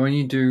 So when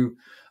you do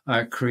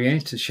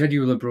create a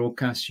scheduler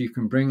broadcast, you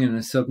can bring in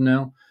a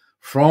thumbnail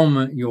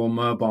from your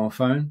mobile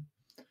phone.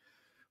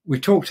 We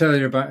talked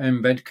earlier about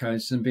embed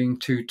codes and being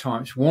two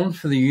types. One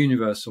for the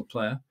universal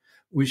player,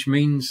 which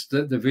means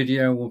that the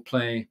video will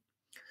play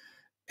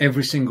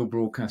every single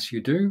broadcast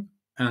you do,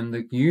 and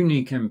the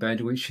unique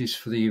embed, which is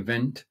for the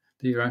event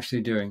that you're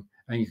actually doing.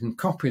 And you can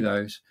copy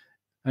those,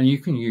 and you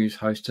can use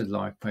hosted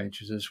live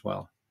pages as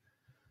well.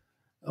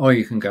 Or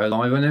you can go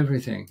live on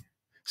everything.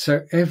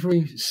 So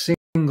every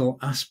single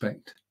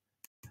aspect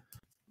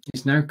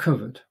is now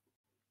covered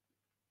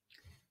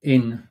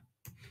in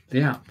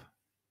the app.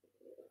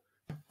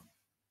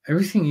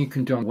 Everything you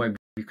can do on the web,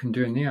 you can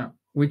do in the app,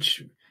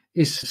 which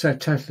is so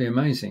totally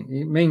amazing.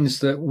 It means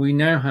that we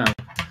now have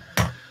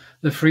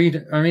the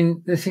freedom. I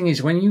mean, the thing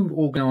is, when you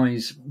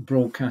organize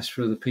broadcasts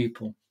for other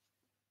people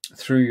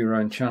through your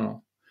own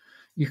channel,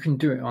 you can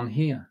do it on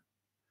here,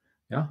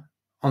 yeah,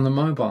 on the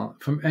mobile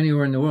from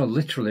anywhere in the world.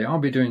 Literally, I'll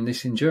be doing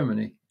this in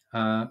Germany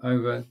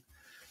over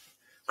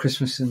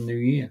Christmas and New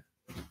Year.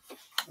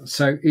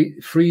 So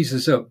it frees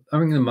us up.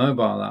 Having the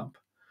mobile app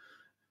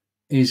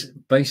is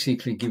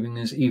basically giving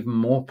us even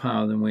more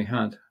power than we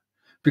had.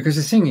 Because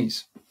the thing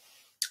is,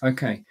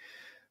 okay,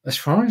 as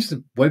far as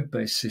the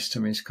web-based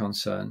system is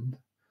concerned,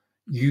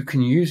 you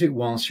can use it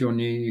whilst you're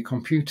near your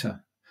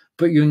computer,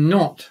 but you're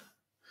not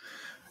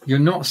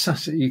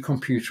sat at your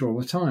computer all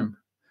the time.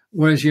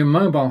 Whereas your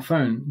mobile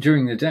phone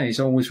during the day is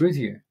always with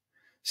you.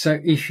 So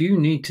if you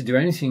need to do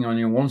anything on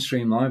your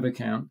OneStream Live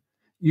account,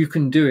 you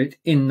can do it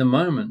in the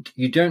moment.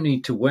 You don't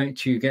need to wait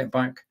till you get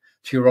back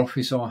to your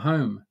office or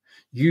home.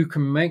 You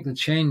can make the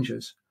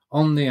changes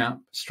on the app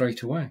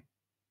straight away.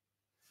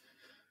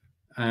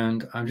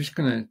 And I'm just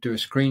going to do a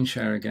screen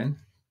share again,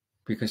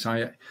 because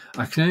I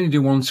can only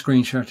do one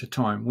screen share at a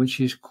time, which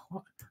is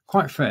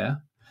quite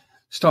fair.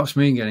 Stops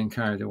me getting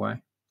carried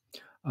away.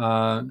 So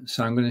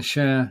I'm going to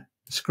share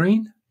the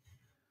screen,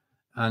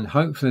 and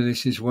hopefully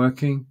this is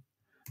working.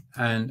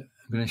 And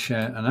I'm going to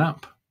share an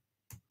app.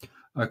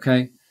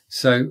 Okay,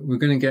 so we're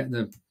going to get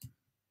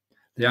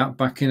the app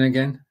back in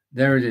again.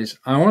 there it is.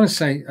 I want to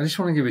say, I just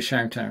want to give a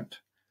shout out.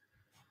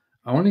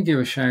 I want to give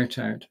a shout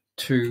out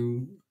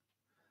to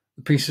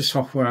the piece of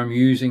software I'm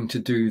using to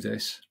do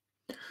this,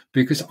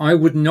 because I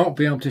would not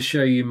be able to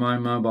show you my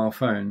mobile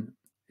phone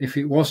if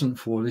it wasn't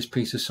for this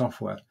piece of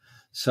software.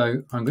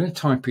 So I'm going to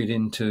type it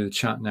into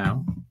chat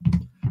now.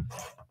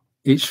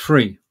 It's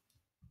free.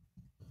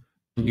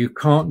 You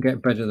can't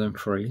get better than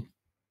free.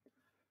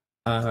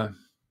 If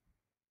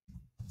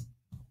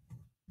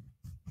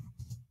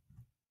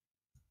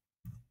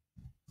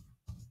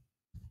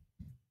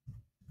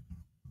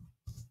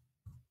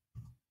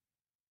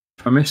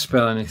I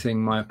misspell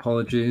anything, my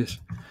apologies.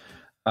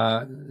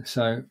 Oh,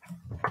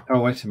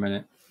 wait a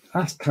minute.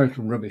 That's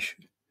total rubbish.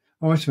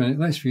 Oh, wait a minute.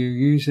 Let's view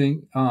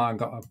using.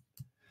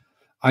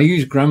 I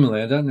use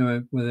Grammarly. I don't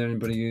know whether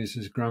anybody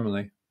uses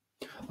Grammarly.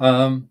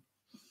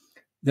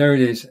 There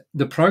it is.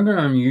 The program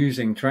I'm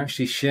using to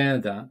actually share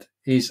that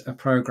is a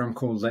program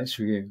called Let's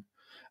View,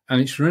 and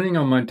it's running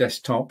on my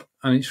desktop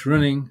and it's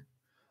running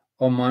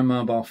on my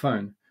mobile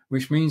phone,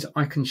 which means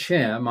I can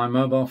share my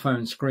mobile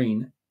phone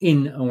screen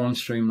in a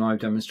OneStream live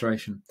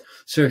demonstration.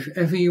 So if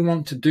ever you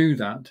want to do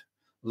that,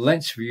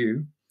 Let's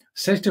View,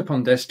 set it up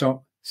on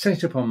desktop, set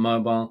it up on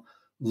mobile,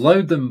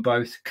 load them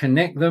both,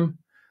 connect them,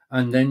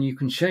 and then you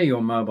can share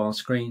your mobile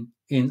screen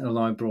in a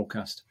live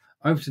broadcast.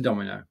 Over to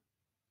Domino.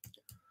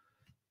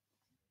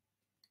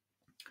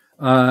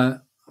 I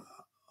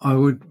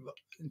would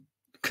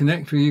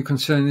connect with you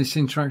concerning this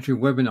interactive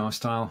webinar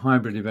style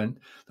hybrid event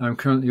that I'm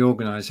currently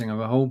organising. I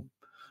have a whole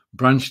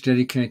branch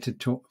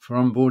dedicated for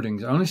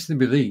onboardings. I honestly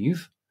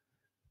believe,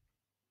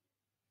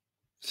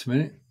 just a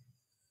minute,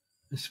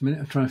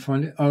 I'm trying to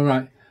find it. All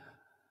right,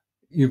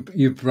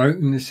 you've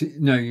broken this.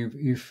 No,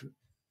 you've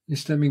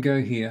just let me go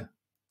here.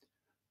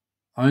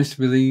 I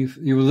honestly believe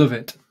you will love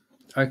it.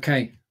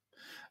 Okay,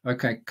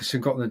 because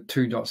you've got the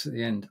 2 dots at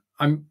the end.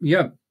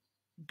 Yeah,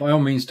 by all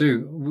means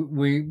do.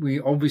 We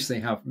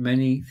obviously have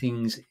many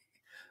things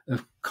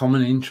of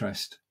common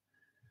interest.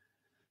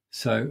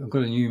 So I've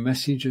got a new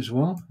message as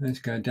well. Let's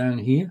go down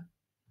here.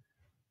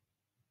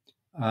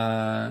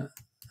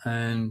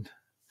 And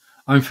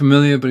I'm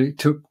familiar, but it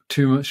took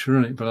too much to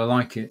run it, but I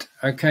like it.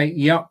 Okay,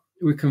 yeah,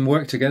 we can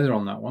work together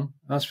on that one.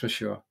 That's for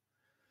sure.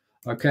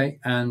 Okay,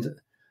 and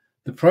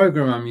the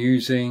program I'm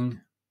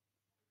using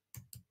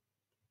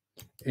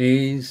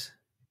is,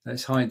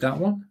 let's hide that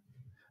one.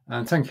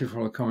 And thank you for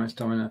all the comments,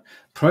 Domino.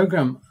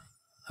 Program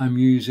I'm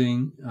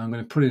using, I'm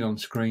going to put it on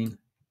screen.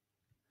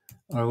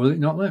 Or will it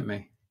not let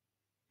me?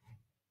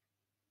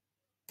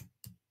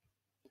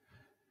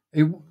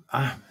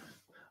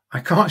 I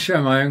can't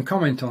show my own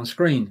comment on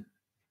screen.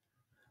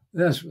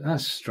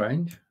 That's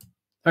strange.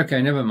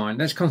 Okay, never mind.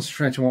 Let's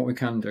concentrate on what we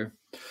can do.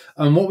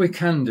 And what we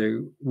can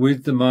do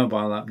with the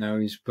mobile app now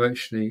is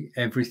virtually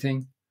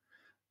everything.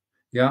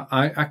 Yeah,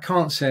 I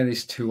can't say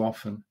this too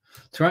often.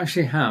 To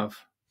actually have,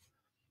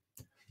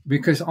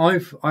 because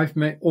I've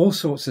met all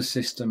sorts of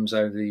systems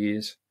over the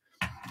years,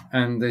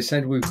 and they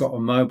said we've got a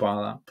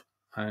mobile app,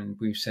 and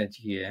we've said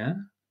yeah,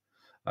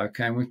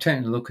 okay, and we've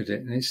taken a look at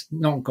it, and it's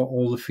not got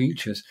all the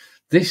features.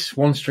 This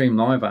OneStream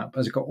Live app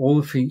has got all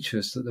the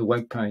features that the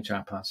web page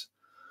app has,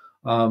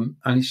 and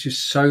it's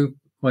just so,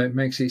 well, it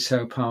makes it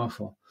so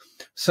powerful.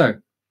 So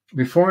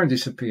before I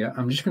disappear,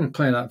 I'm just going to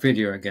play that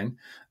video again,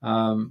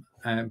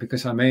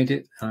 because I made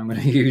it and I'm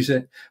going to use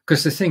it.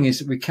 Because the thing is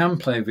that we can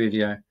play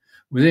video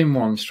within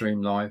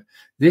OneStream Live.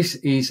 This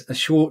is a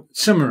short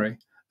summary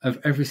of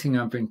everything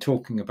I've been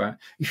talking about.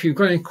 If you've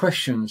got any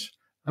questions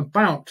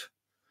about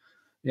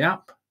the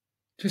app,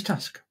 just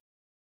ask.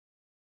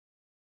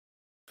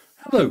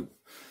 Hello,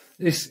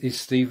 this is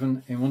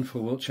Stephen in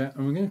wonderful Wiltshire,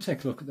 and we're going to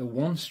take a look at the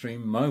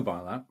OneStream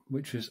mobile app,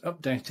 which was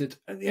updated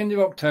at the end of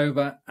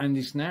October and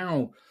is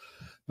now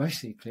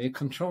basically a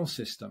control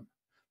system.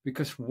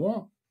 Because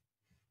what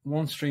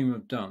OneStream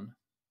have done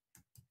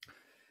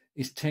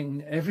is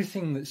taken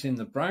everything that's in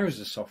the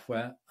browser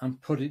software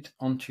and put it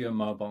onto your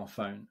mobile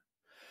phone,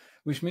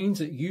 which means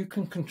that you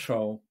can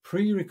control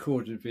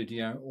pre-recorded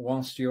video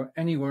whilst you're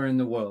anywhere in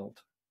the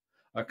world.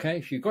 Okay,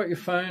 if you've got your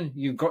phone,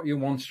 you've got your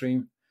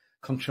OneStream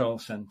control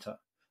center.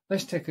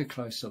 Let's take a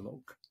closer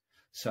look.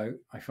 So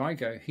if I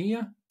go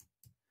here,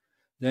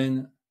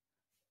 then,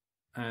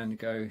 and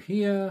go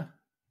here.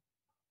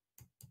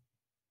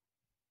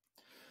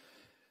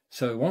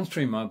 So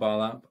OneStream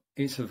mobile app,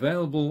 it's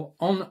available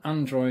on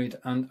Android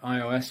and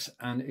iOS,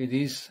 and it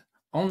is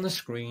on the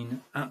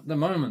screen at the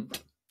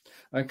moment.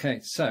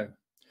 Okay, so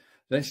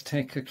let's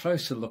take a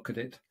closer look at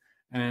it.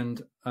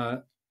 And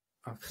for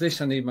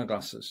this, I need my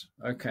glasses.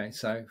 Okay,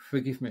 so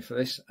forgive me for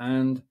this.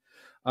 And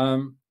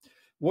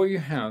what you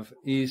have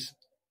is,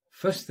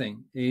 first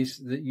thing is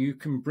that you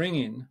can bring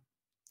in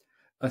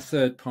a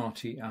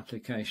third-party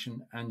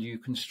application and you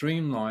can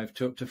stream live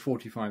to up to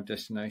 45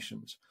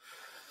 destinations.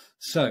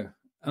 So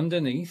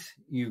underneath,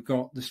 you've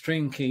got the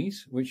stream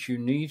keys, which you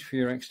need for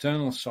your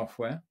external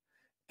software.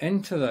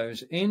 Enter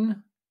those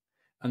in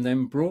and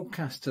then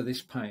broadcast to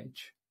this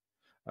page.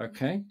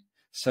 Okay,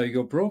 so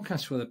your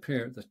broadcast will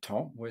appear at the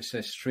top where it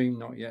says stream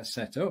not yet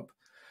set up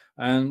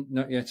and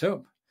not yet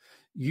up.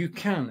 You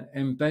can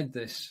embed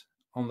this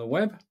on the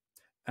web,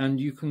 and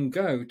you can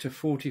go to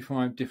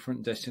 45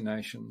 different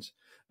destinations.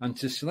 And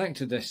to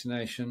select a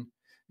destination,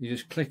 you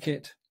just click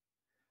it,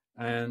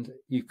 and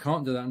you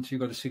can't do that until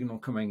you've got a signal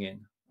coming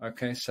in.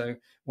 Okay, so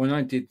when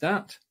I did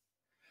that,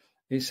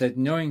 it said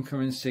no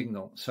incoming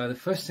signal. So the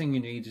first thing you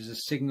need is a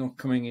signal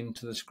coming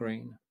into the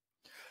screen.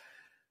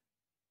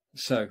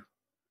 So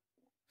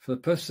for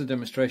the purpose of the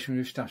demonstration,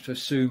 we just have to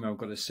assume I've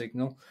got a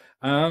signal.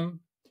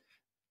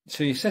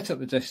 So you set up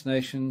the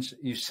destinations,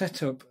 you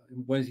set up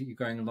whether you're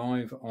going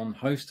live on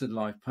hosted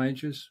live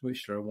pages,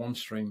 which are a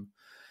OneStream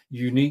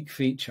unique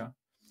feature.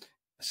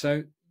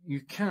 So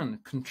you can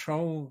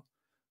control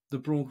the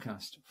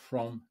broadcast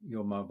from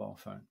your mobile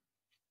phone.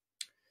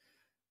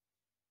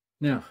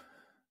 Now,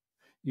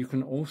 you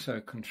can also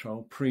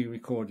control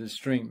pre-recorded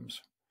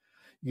streams.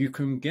 You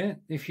can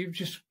get, if you've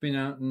just been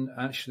out and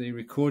actually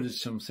recorded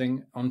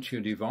something onto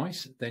your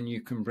device, then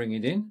you can bring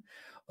it in.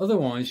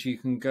 Otherwise, you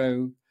can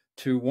go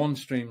to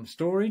OneStream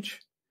storage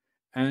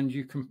and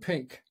you can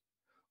pick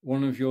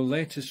one of your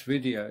latest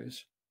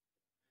videos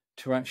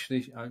to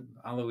actually,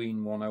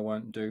 Halloween one I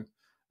won't do,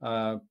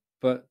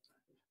 but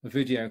the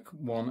video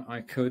one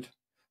I could.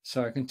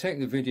 So I can take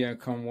the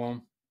Videocon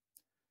one,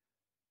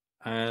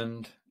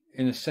 and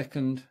in a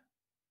second,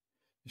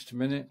 just a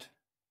minute,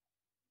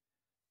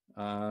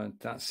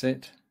 that's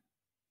it.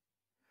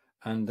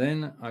 And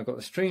then I've got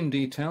the stream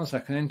details. I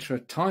can enter a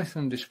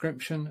title and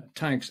description,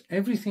 tags,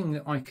 everything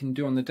that I can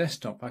do on the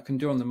desktop, I can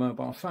do on the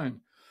mobile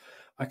phone.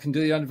 I can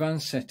do the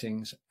advanced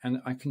settings,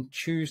 and I can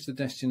choose the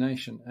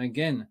destination.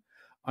 Again,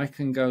 I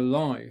can go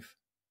live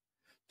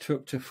to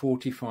up to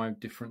 45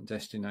 different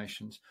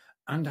destinations,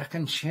 and I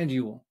can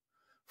schedule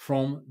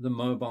from the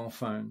mobile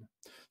phone.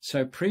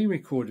 So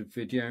pre-recorded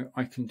video,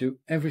 I can do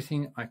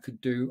everything I could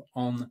do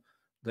on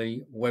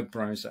the web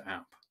browser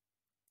app.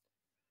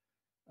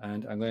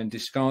 And I'm going to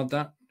discard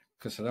that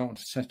because I don't want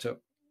to set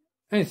up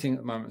anything at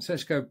the moment. So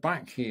let's go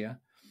back here.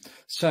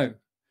 So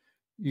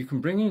you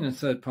can bring in a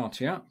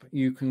third-party app.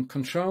 You can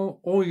control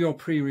all your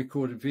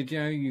pre-recorded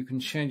video. You can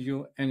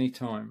schedule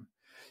anytime.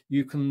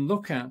 You can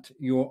look at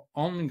your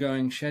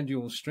ongoing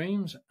scheduled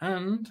streams.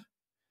 And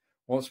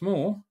what's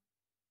more,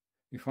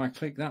 if I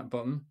click that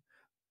button,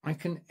 I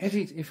can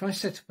edit. If I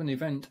set up an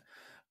event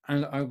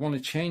and I want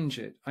to change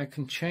it, I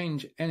can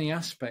change any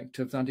aspect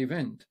of that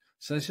event.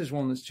 So this is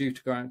one that's due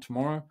to go out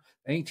tomorrow,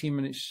 18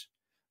 minutes,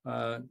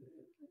 1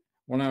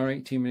 hour,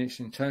 18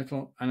 minutes in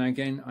total. And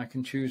again, I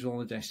can choose all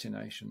the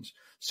destinations.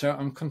 So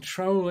I'm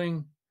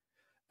controlling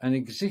an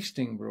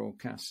existing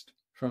broadcast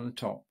from the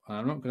top.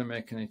 I'm not going to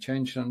make any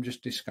changes. I'm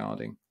just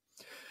discarding.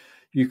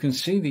 You can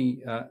see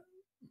the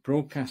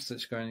broadcast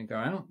that's going to go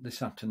out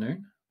this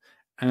afternoon.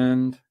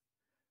 And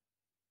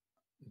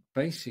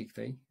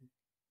basically,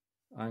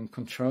 I'm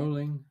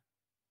controlling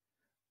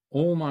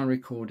all my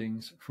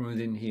recordings from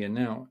within here.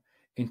 Now,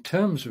 in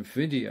terms of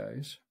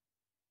videos,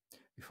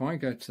 if I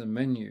go to the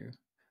menu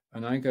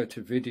and I go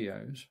to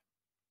videos,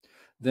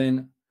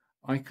 then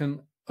I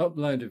can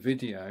upload a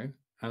video,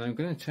 and I'm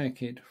going to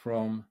take it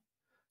from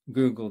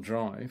Google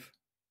Drive.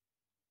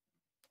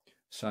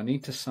 So I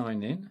need to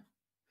sign in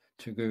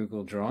to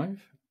Google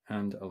Drive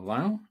and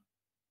allow.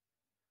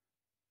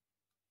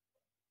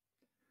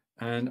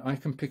 And I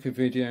can pick a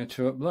video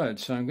to upload.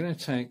 So I'm going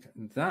to take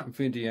that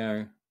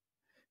video.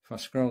 If I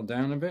scroll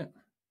down a bit,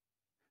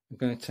 I'm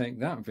going to take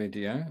that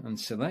video and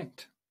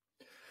select.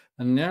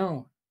 And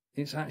now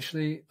it's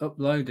actually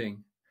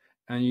uploading,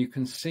 and you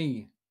can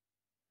see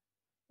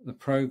the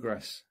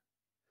progress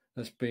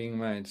that's being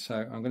made. So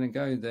I'm going to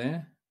go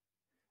there,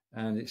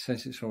 and it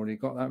says it's already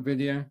got that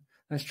video.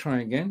 Let's try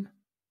again.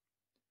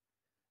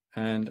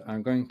 And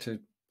I'm going to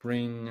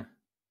bring,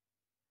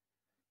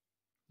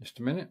 just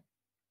a minute,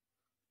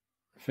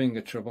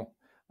 finger trouble.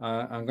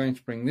 I'm going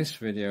to bring this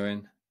video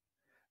in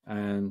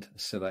and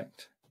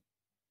select.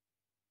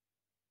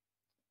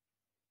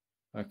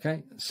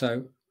 Okay,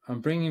 so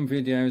I'm bringing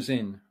videos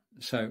in.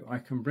 So I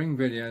can bring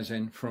videos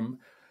in from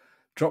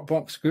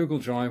Dropbox, Google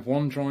Drive,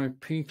 OneDrive,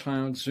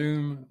 pCloud,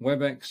 Zoom,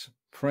 WebEx,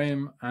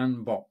 Frame,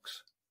 and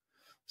Box.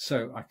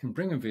 So I can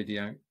bring a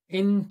video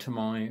into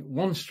my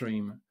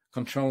OneStream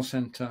control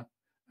center,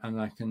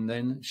 and I can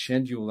then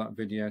schedule that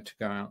video to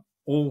go out,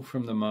 all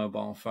from the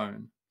mobile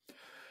phone.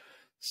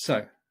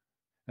 So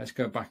let's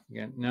go back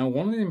again. Now,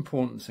 one of the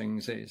important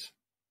things is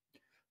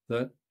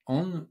that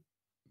on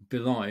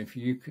BeLive,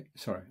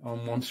 on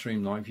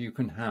OneStream Live, you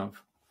can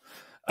have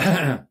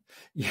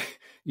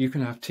you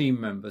can have team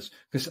members,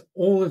 because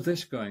all of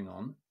this going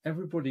on,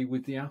 everybody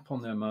with the app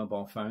on their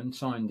mobile phone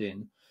signed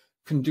in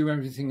can do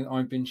everything that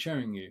I've been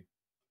showing you.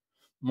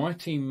 My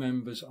team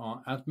members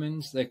are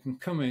admins. They can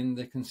come in,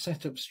 they can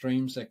set up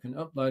streams, they can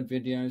upload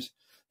videos,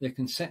 they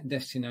can set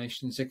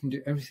destinations, they can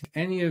do everything.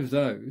 Any of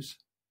those,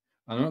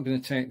 I'm not going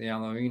to take the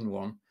Halloween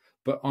one,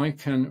 but I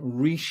can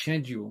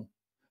reschedule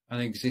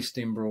an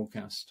existing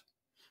broadcast.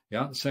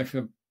 Yeah, so if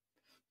I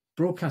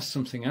broadcast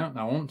something out and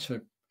I want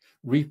to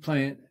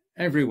replay it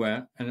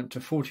everywhere and up to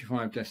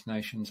 45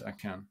 destinations, I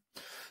can.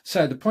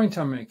 So the point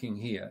I'm making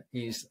here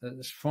is that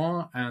as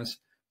far as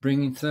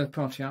bringing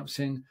third-party apps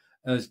in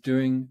as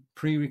doing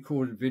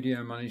pre-recorded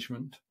video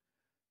management.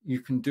 You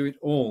can do it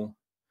all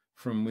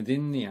from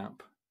within the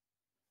app.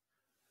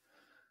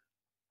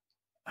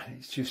 And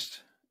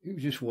it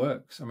just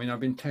works. I mean, I've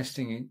been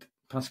testing it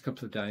past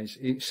couple of days.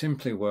 It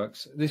simply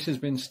works. This has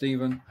been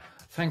Stephen.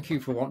 Thank you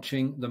for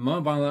watching. The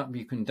mobile app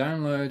you can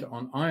download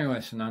on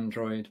iOS and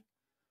Android.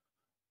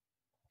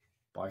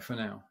 Bye for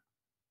now.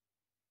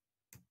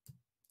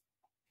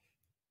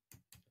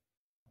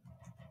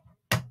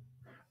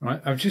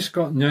 Right, I've just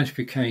got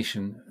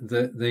notification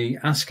that the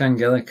Ask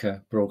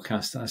Angelica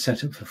broadcast that I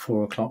set up for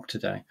 4 o'clock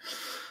today,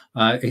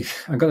 I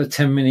got a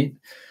 10-minute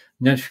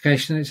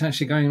notification that it's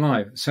actually going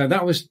live. So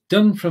that was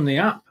done from the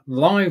app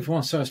live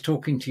whilst I was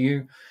talking to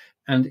you,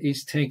 and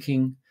it's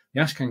taking the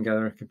Ask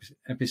Angelica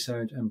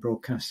episode and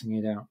broadcasting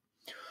it out.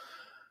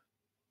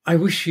 I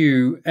wish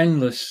you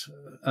endless,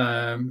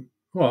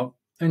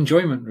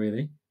 enjoyment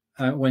really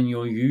when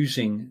you're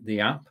using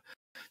the app.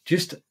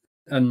 Just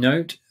a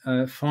note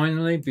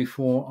finally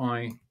before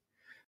I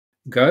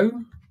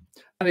go,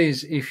 that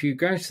is, if you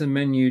go to the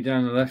menu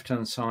down the left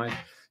hand side,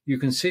 you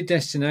can see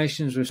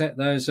destinations. We've set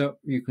those up.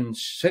 You can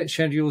set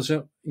schedules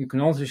up. You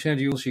can alter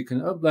schedules. You can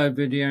upload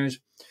videos.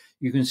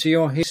 You can see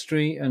your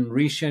history and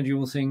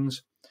reschedule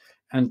things.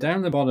 And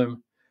down the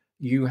bottom,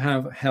 you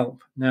have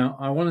help. Now,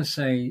 I want to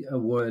say a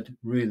word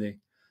really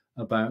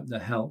about the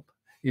help.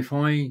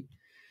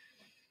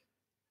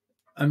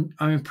 I'm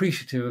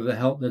appreciative of the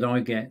help that I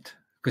get,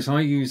 because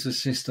I use the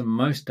system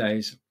most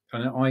days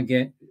and I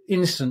get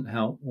instant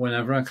help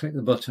whenever I click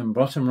the button,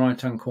 bottom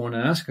right-hand corner,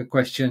 and ask a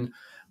question.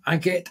 I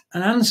get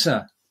an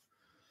answer,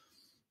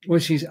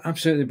 which is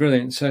absolutely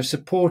brilliant. So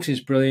support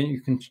is brilliant.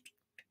 You can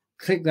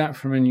click that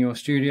from in your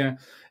studio.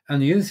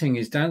 And the other thing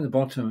is, down at the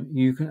bottom,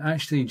 you can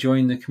actually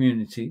join the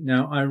community.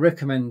 Now, I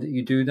recommend that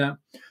you do that.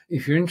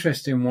 If you're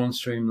interested in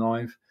OneStream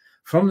Live,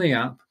 from the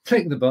app,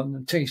 click the button,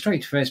 and take you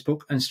straight to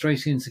Facebook and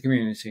straight into the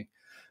community.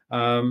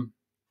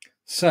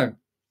 So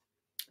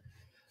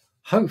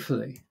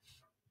hopefully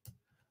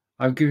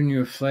I've given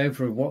you a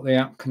flavour of what the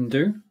app can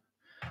do.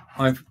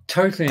 I've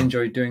totally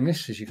enjoyed doing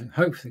this, as you can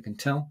hopefully can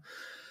tell.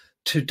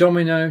 To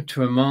Domino,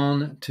 to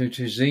Aman, to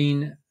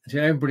Zine, to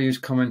everybody who's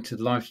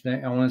commented live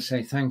today, I want to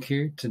say thank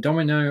you. To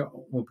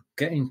Domino, we'll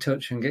get in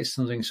touch and get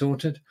something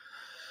sorted.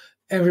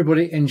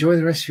 Everybody, enjoy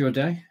the rest of your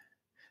day.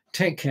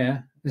 Take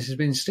care. This has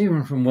been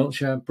Stephen from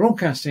Wiltshire,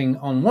 broadcasting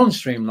on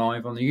OneStream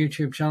Live on the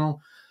YouTube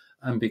channel.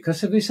 And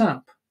because of this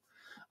app,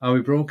 I'll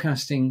be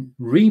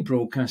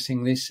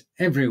rebroadcasting this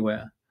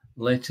everywhere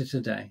later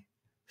today.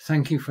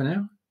 Thank you for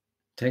now.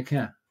 Take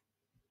care.